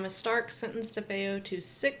 Judge Thomas Stark sentenced DeFeo to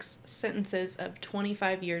 6 sentences of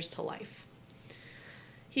 25 years to life.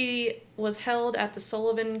 He was held at the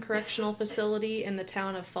Sullivan Correctional Facility in the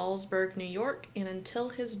town of Fallsburg, New York, and until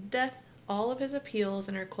his death, all of his appeals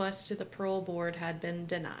and requests to the parole board had been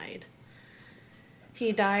denied.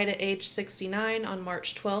 He died at age 69 on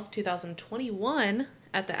March 12, 2021,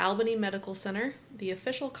 at the Albany Medical Center. The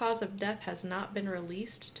official cause of death has not been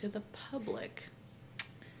released to the public.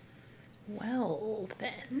 Well,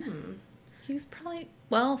 then. He's probably...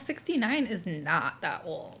 Well, 69 is not that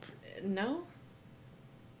old. No?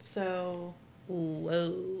 So...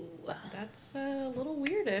 Whoa. That's a little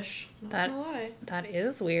weirdish. Not gonna lie. That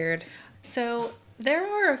is weird. So, there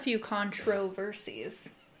are a few controversies.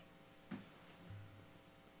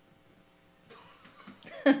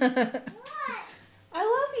 I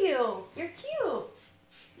love you. You're cute.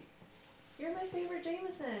 You're my favorite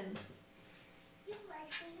Jameson. You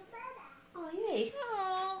like for your brother. Oh, yay.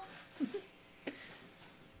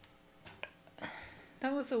 Aww.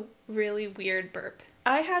 That was a really weird burp.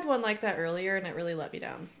 I had one like that earlier and it really let me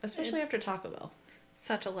down. Especially It's- after Taco Bell.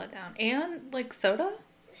 Such a letdown. And, like, soda?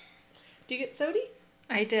 Do you get sody?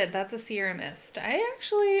 I did. That's a Sierra Mist. I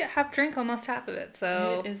actually have drank almost half of it,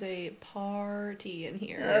 so... It is a party in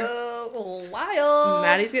here. Oh, wild.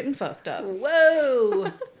 Maddie's getting fucked up.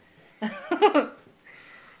 Whoa.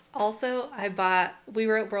 Also, we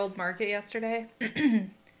were at World Market yesterday.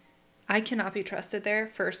 I cannot be trusted there,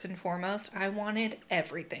 first and foremost. I wanted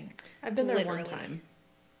everything. I've been there Literally. one time.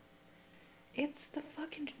 It's the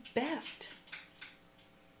fucking best.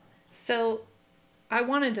 So, I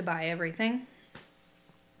wanted to buy everything.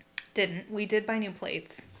 Didn't. We did buy new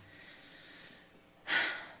plates.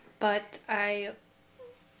 But I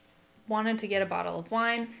wanted to get a bottle of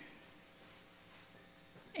wine.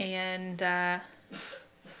 And I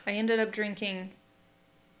ended up drinking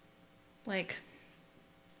like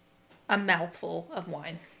a mouthful of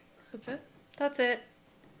wine. That's it? That's it.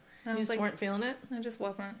 And I You was just like, weren't feeling it? I just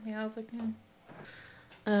wasn't. Yeah, I was like,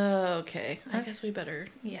 Okay. I guess we better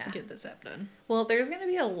Yeah. get this app done. Well, there's going to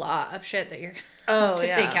be a lot of shit that you're Oh, to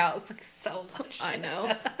yeah. take out. It's like so much shit. I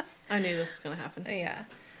know. I knew this was going to happen. Yeah.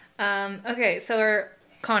 Okay, so our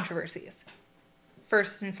controversies.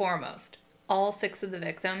 First and foremost, all 6 of the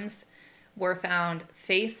victims were found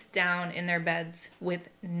face down in their beds with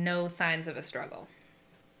no signs of a struggle.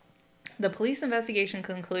 The police investigation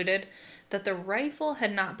concluded that the rifle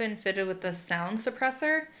had not been fitted with a sound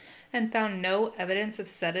suppressor and found no evidence of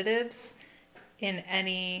sedatives in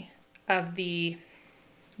any of the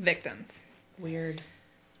victims. Weird.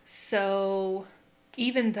 So,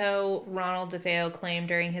 even though Ronald DeFeo claimed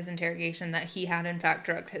during his interrogation that he had in fact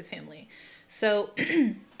drugged his family. So,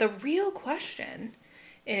 the real question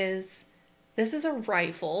is, this is a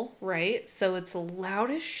rifle, right? So it's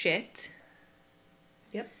loud as shit.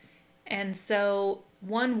 Yep. And so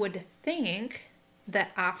one would think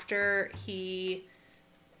that after he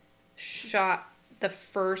shot the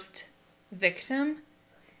first victim,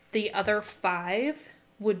 the other 5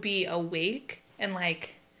 would be awake and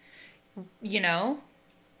like, you know,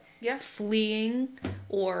 Yeah. fleeing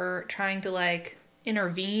or trying to like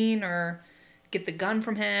intervene or get the gun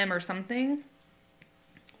from him or something.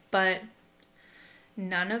 But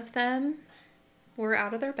none of them were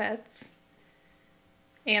out of their beds.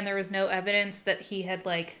 And there was no evidence that he had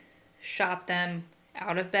like shot them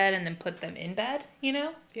out of bed and then put them in bed, you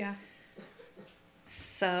know? Yeah.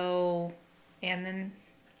 So, and then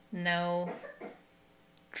no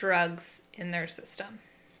drugs in their system.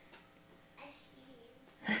 I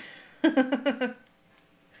see you.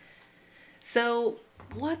 So,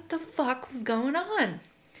 what the fuck was going on?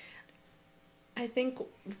 I think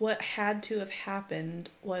what had to have happened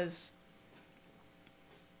was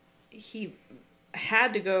he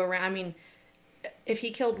had to go around. I mean, if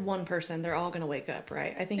he killed one person, they're all going to wake up,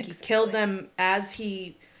 right? I think he killed them as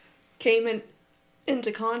he came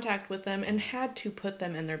into contact with them and had to put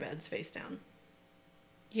them in their beds face down.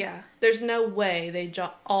 Yeah. There's no way they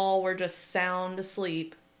all were just sound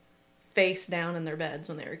asleep face down in their beds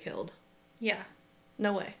when they were killed. Yeah.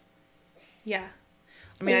 No way. Yeah.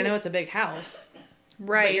 I mean, I know it's a big house,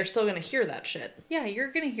 Right. but you're still going to hear that shit. Yeah,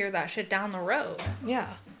 you're going to hear that shit down the road.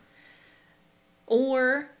 Yeah.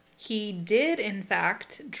 Or he did, in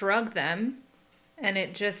fact, drug them, and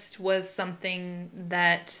it just was something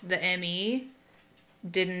that the ME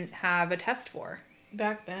didn't have a test for.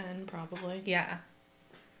 Back then, probably. Yeah.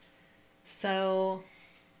 So,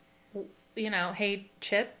 you know, hey,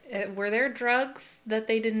 Chip, were there drugs that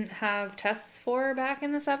they didn't have tests for back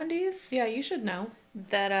in the 70s? Yeah, you should know.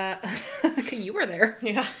 That, you were there.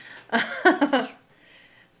 Yeah.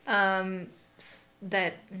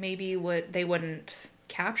 That maybe they wouldn't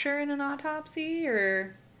capture in an autopsy,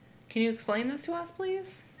 or can you explain this to us,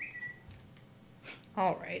 please?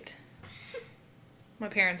 All right. My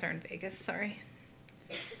parents are in Vegas, sorry.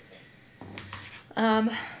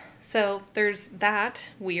 So there's that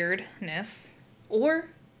weirdness. Or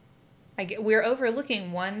we're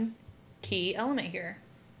overlooking one key element here.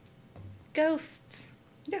 Ghosts.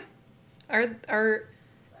 Yeah. Are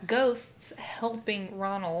ghosts helping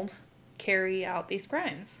Ronald carry out these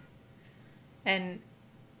crimes? And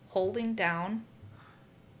holding down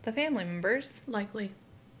the family members? Likely.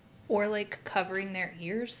 Or like covering their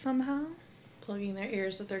ears somehow? Plugging their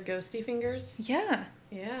ears with their ghosty fingers. Yeah.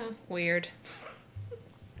 Yeah. Weird.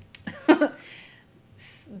 That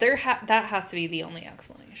has to be the only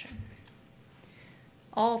explanation.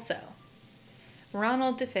 Also,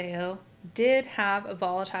 Ronald DeFeo did have a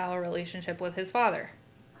volatile relationship with his father.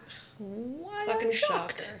 Why Fucking I'm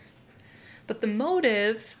shocked. shocker. But the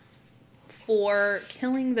motive for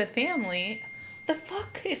killing the family, the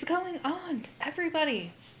fuck is going on?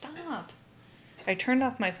 Everybody, stop. I turned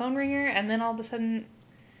off my phone ringer and then all of a sudden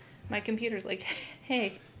my computer's like,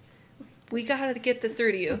 hey, we gotta get this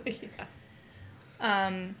through to you. Yeah.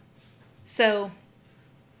 So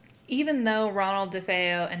even though Ronald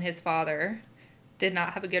DeFeo and his father did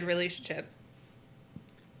not have a good relationship,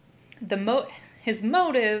 his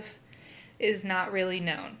motive is not really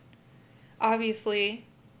known. Obviously,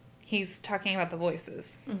 he's talking about the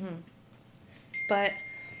voices. Mm-hmm. But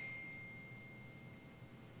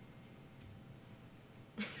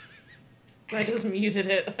I just muted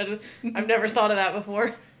it. I've never thought of that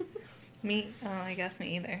before. I guess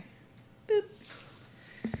me either. Boop.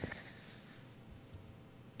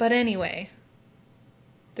 But anyway,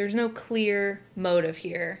 there's no clear motive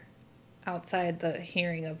here outside the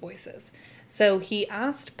hearing of voices. So he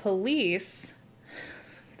asked police,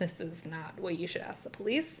 this is not what you should ask the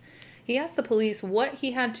police. He asked the police what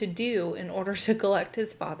he had to do in order to collect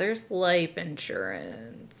his father's life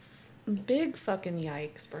insurance. Big fucking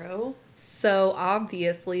yikes, bro. So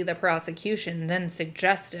obviously the prosecution then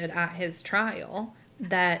suggested at his trial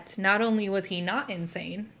that not only was he not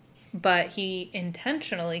insane, but he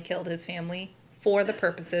intentionally killed his family for the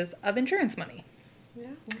purposes of insurance money.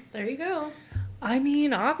 Yeah, there you go. I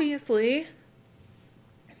mean, obviously.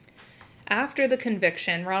 After the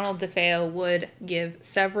conviction, Ronald DeFeo would give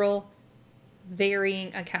several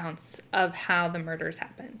varying accounts of how the murders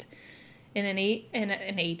happened. In an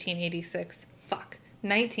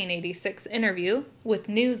 1986 interview with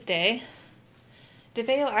Newsday,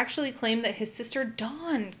 DeFeo actually claimed that his sister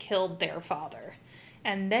Dawn killed their father.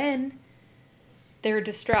 And then their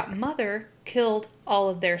distraught mother killed all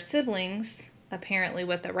of their siblings, apparently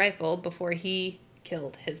with a rifle, before he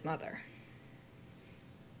killed his mother.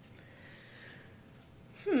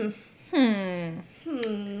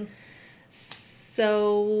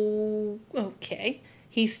 So, okay.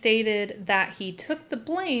 He stated that he took the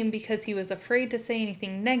blame because he was afraid to say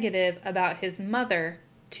anything negative about his mother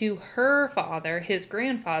to her father, his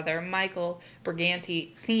grandfather, Michael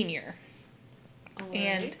Briganti Sr.,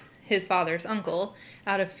 and his father's uncle,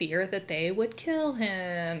 out of fear that they would kill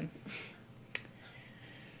him.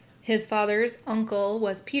 His father's uncle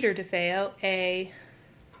was Peter DeFeo, a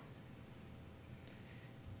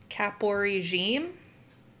caporegime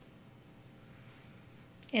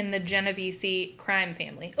in the Genovese crime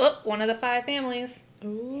family. Oh, one of the 5 families.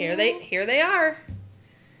 Ooh. Here they are.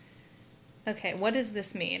 Okay, what does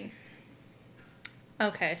this mean?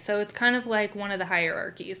 Okay, so it's kind of like one of the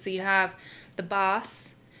hierarchies. So you have the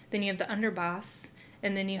boss, then you have the underboss,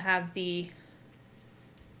 and then you have the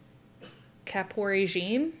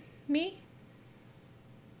caporegime, me?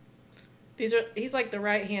 He's like the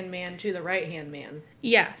right-hand man to the right-hand man.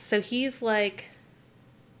 Yeah, so he's like,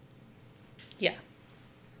 yeah.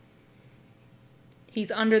 He's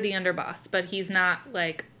under the underboss, but he's not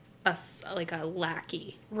like a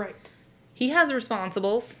lackey. Right. He has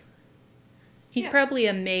responsibles. He's probably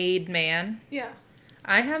a made man. Yeah.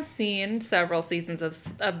 I have seen several seasons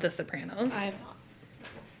of The Sopranos. I have not.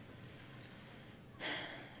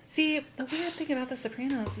 See, the weird thing about The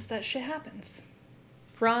Sopranos is that shit happens.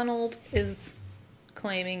 Ronald is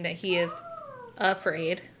claiming that he is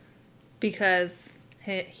afraid because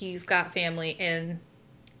he's got family in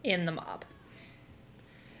the mob.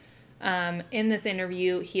 In this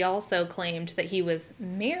interview, he also claimed that he was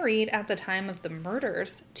married at the time of the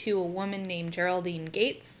murders to a woman named Geraldine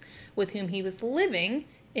Gates, with whom he was living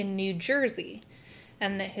in New Jersey,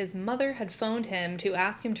 and that his mother had phoned him to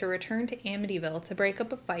ask him to return to Amityville to break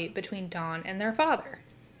up a fight between Dawn and their father.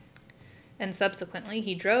 And subsequently,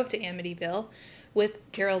 he drove to Amityville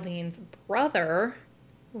with Geraldine's brother,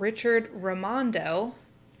 Richard Raimondo,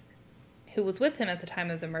 who was with him at the time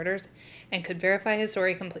of the murders and could verify his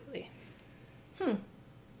story completely.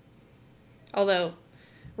 Although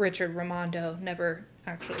Richard Raimondo never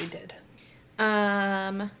actually did.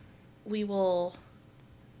 We will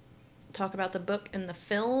talk about the book and the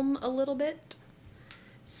film a little bit.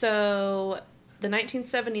 So, the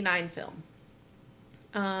 1979 film.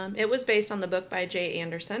 It was based on the book by Jay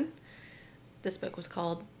Anderson. This book was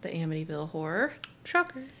called The Amityville Horror.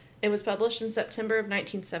 Shocker. It was published in September of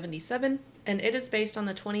 1977, and it is based on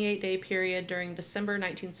the 28-day period during December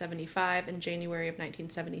 1975 and January of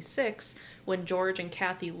 1976, when George and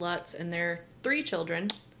Kathy Lutz and their 3 children,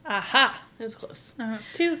 Aha. it was close,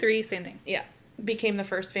 2, 3, same thing. yeah, became the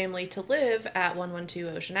first family to live at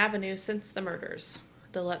 112 Ocean Avenue since the murders.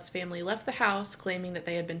 The Lutz family left the house, claiming that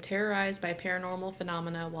they had been terrorized by paranormal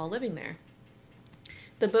phenomena while living there.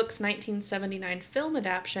 The book's 1979 film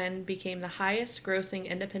adaptation became the highest grossing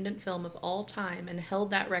independent film of all time and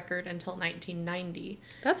held that record until 1990.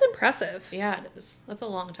 That's impressive. Yeah, it is. That's a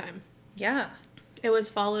long time. Yeah. It was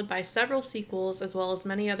followed by several sequels as well as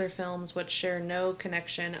many other films which share no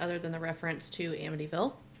connection other than the reference to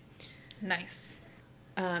Amityville. Nice.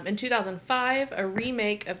 In 2005, a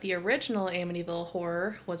remake of the original Amityville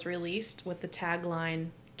Horror was released with the tagline,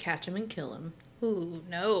 "Catch 'em and kill 'em," Ooh,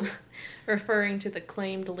 no. referring to the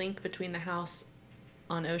claimed link between the house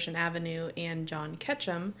on Ocean Avenue and John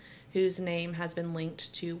Ketchum, whose name has been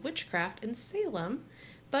linked to witchcraft in Salem,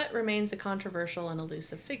 but remains a controversial and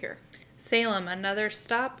elusive figure. Salem, another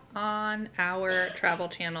stop on our Travel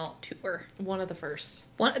Channel tour. One of the first.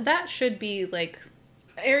 That should be like,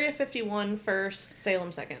 Area 51 first,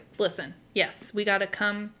 Salem second. listen, yes, we got to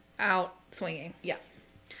come out swinging. Yeah.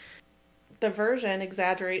 The version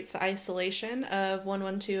exaggerates the isolation of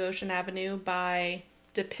 112 Ocean Avenue by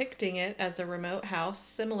depicting it as a remote house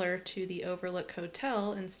similar to the Overlook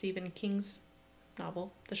Hotel in Stephen King's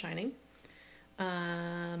novel, The Shining.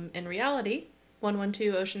 In reality,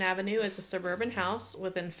 112 Ocean Avenue is a suburban house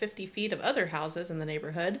within 50 feet of other houses in the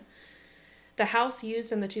neighborhood. The house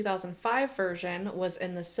used in the 2005 version was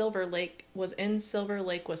in Silver Lake,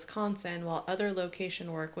 Wisconsin, while other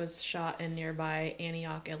location work was shot in nearby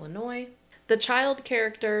Antioch, Illinois. The child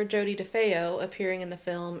character Jody DeFeo appearing in the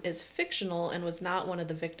film is fictional and was not one of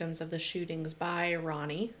the victims of the shootings by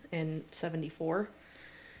Ronnie in 1974.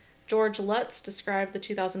 George Lutz described the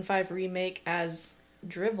 2005 remake as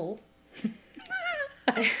drivel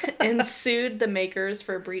and sued the makers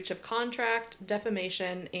for breach of contract,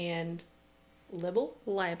 defamation, and libel.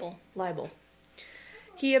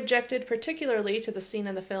 He objected particularly to the scene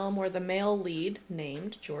in the film where the male lead,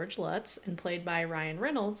 named George Lutz and played by Ryan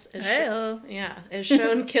Reynolds, is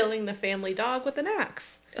shown killing the family dog with an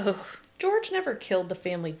axe. Ugh. George never killed the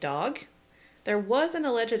family dog. There was an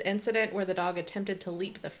alleged incident where the dog attempted to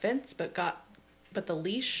leap the fence but the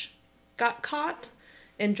leash got caught,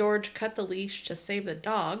 and George cut the leash to save the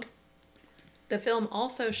dog. The film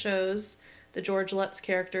also shows the George Lutz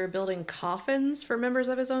character building coffins for members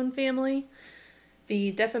of his own family.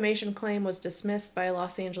 The defamation claim was dismissed by a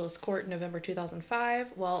Los Angeles court in November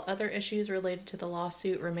 2005, while other issues related to the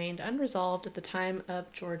lawsuit remained unresolved at the time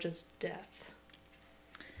of George's death.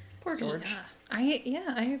 Poor George. Yeah.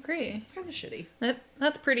 I agree. It's kind of shitty.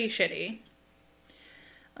 That's pretty shitty.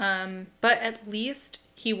 But at least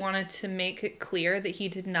he wanted to make it clear that he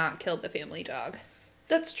did not kill the family dog.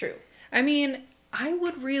 That's true. I mean, I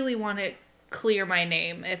would really want to clear my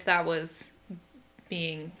name if that was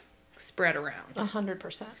being spread around.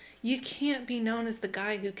 100%. You can't be known as the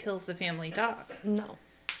guy who kills the family dog. No.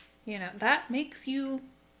 You know, that makes you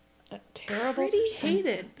A terrible pretty person.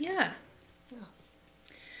 hated. Yeah.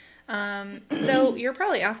 So you're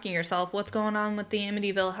probably asking yourself, what's going on with the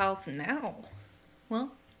Amityville house now?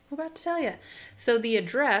 Well, we're about to tell you. So the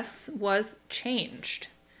address was changed.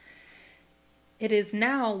 It is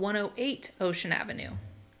now 108 Ocean Avenue.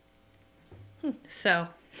 So,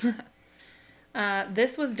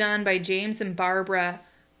 this was done by James and Barbara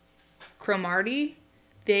Cromartie.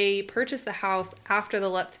 They purchased the house after the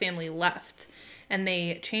Lutz family left, and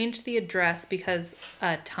they changed the address because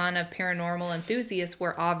a ton of paranormal enthusiasts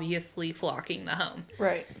were obviously flocking the home.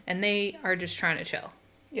 Right. And they are just trying to chill.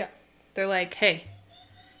 Yeah. They're like, hey,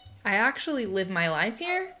 I actually live my life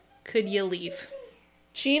here. Could you leave?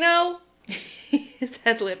 Chino? His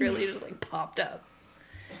head literally just like popped up.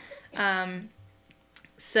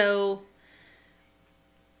 So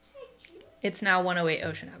it's now 108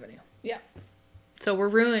 Ocean Avenue. Yeah. So we're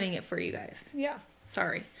ruining it for you guys. Yeah.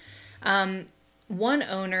 Sorry. One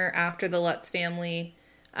owner after the Lutz family,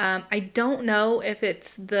 I don't know if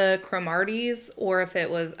it's the Cromarties or if it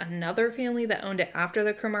was another family that owned it after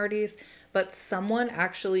the Cromarties, but someone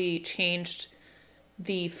actually changed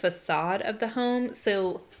the facade of the home.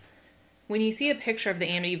 So when you see a picture of the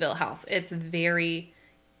Amityville house, it's very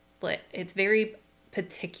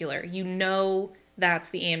particular. You know that's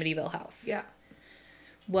the Amityville house. Yeah.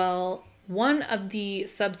 Well, one of the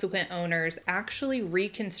subsequent owners actually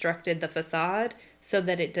reconstructed the facade so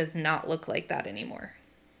that it does not look like that anymore.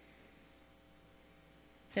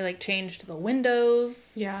 They like changed the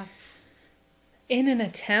windows Yeah. in an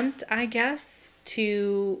attempt, I guess,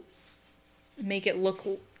 to make it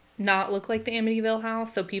not look like the Amityville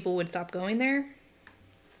house so people would stop going there.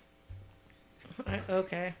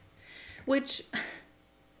 Okay. Which,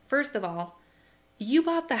 first of all, you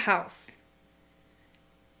bought the house.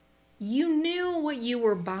 You knew what you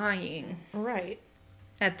were buying Right.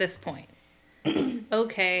 at this point.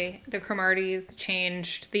 Okay, the Cromarties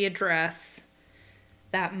changed the address.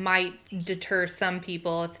 That might deter some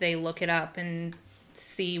people if they look it up and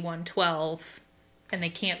see 112 and they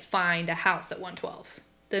can't find a house at 112.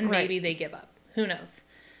 Then Right. maybe they give up. Who knows?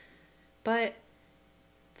 But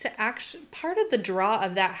part of the draw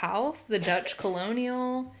of that house, the Dutch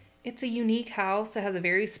colonial, it's a unique house. It has a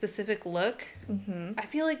very specific look. Mm-hmm. I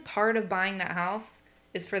feel like part of buying that house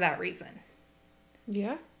is for that reason.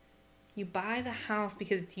 Yeah. You buy the house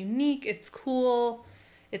because it's unique, it's cool,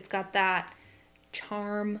 it's got that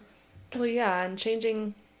charm. Well, yeah, and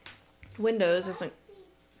changing windows isn't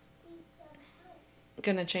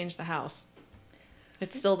gonna change the house.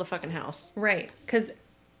 It's still the fucking house. Right. Because,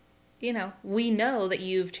 we know that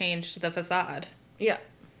you've changed the facade, Yeah.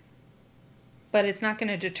 but it's not going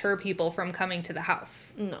to deter people from coming to the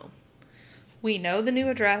house. No. We know the new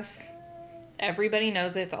address. Everybody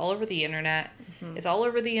knows it. It's all over the internet. Mm-hmm. It's all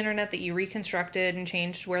over the internet that you reconstructed and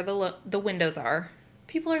changed where the windows are.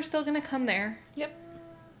 People are still going to come there Yep.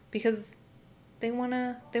 because they want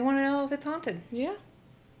to know if it's haunted. Yeah.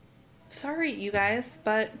 Sorry, you guys,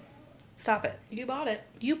 but stop it. You bought it.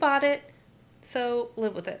 You bought it, so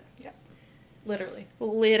live with it. Yep. Literally.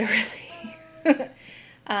 Literally.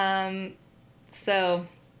 So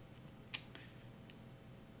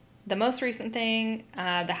the most recent thing,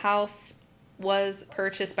 the house was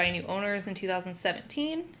purchased by new owners in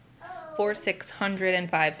 2017 for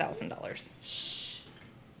 $605,000.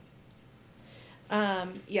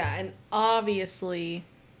 Yeah, and obviously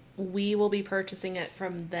we will be purchasing it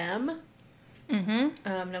from them,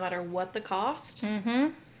 Mm-hmm. no matter what the cost. Mm-hmm.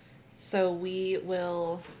 So we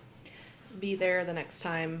will be there the next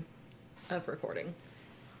time of recording.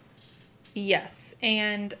 Yes,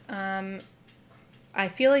 and I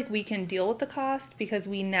feel like we can deal with the cost because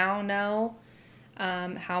we now know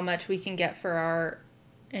how much we can get for our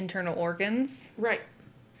internal organs. Right.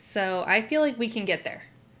 So I feel like we can get there,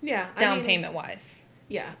 Yeah. down payment wise.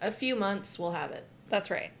 Yeah, a few months we'll have it. That's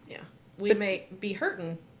right. Yeah. We But- may be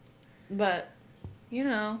hurting, but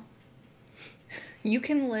You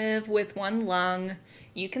can live with one lung,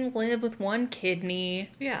 you can live with one kidney,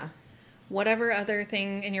 yeah. whatever other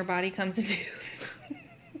thing in your body comes into use.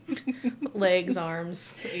 Legs,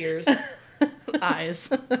 arms, ears, eyes.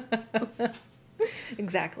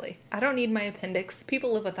 Exactly. I don't need my appendix.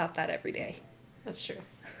 People live without that every day. That's true.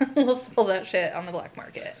 We'll sell that shit on the black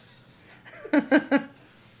market.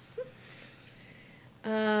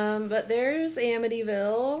 But there's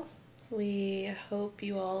Amityville. We hope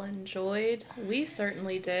you all enjoyed. We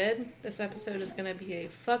certainly did. This episode is going to be a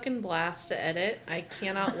fucking blast to edit. I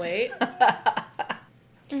cannot wait.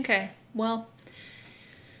 Okay. Well,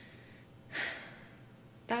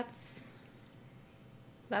 that's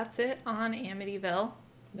it on Amityville.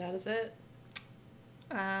 That is it.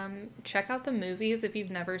 Check out the movies if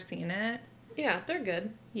you've never seen it. Yeah, they're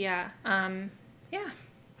good. Yeah. Yeah.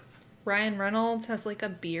 Ryan Reynolds has like a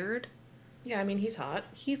beard. Yeah, I mean, he's hot.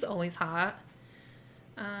 He's always hot.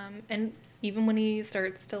 And even when he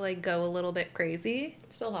starts to like go a little bit crazy,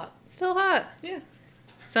 Still hot. still hot. Yeah,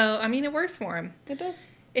 So, I mean, it works for him. it does.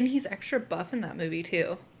 And he's extra buff in that movie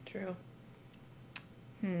too. True.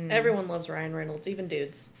 Everyone loves Ryan Reynolds, even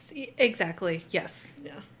dudes. See, exactly. Yes.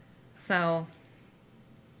 Yeah. So,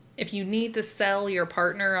 if you need to sell your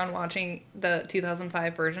partner on watching the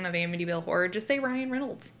 2005 version of Amityville Horror, just say Ryan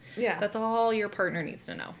Reynolds. Yeah. That's all your partner needs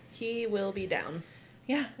to know. He will be down.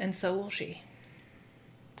 Yeah, and so will she.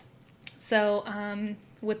 So,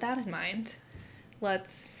 with that in mind,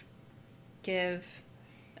 let's give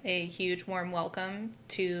a huge warm welcome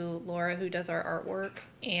to Laura, who does our artwork,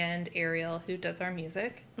 and Ariel, who does our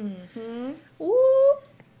music. Mm-hmm. Woo!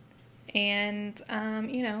 And,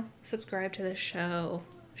 subscribe to the show.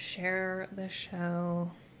 Share the show.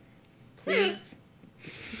 Please.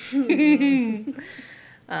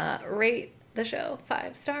 Rate the show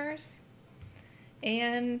 5 stars.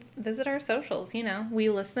 And visit our socials. We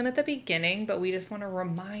list them at the beginning, but we just want to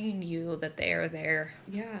remind you that they are there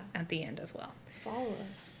Yeah. at the end as well. Follow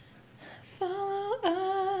us. Follow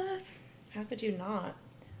us. How could you not?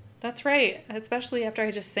 That's right. Especially after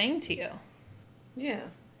I just sang to you. Yeah.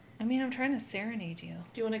 I mean, I'm trying to serenade you.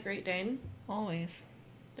 Do you want a Great Dane? Always.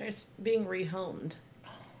 They're being rehomed.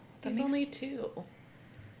 That He's makes- only 2.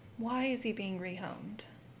 Why is he being rehomed?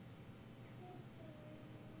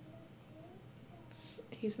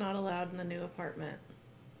 He's not allowed in the new apartment.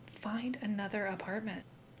 Find another apartment.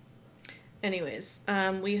 Anyways,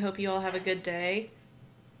 we hope you all have a good day.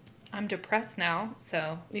 I'm depressed now,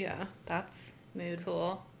 so Yeah. that's Mood.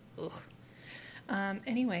 cool. Ugh.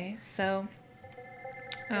 Anyway, so,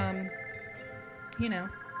 you know,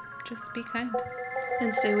 just be kind.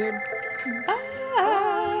 And stay weird. Bye.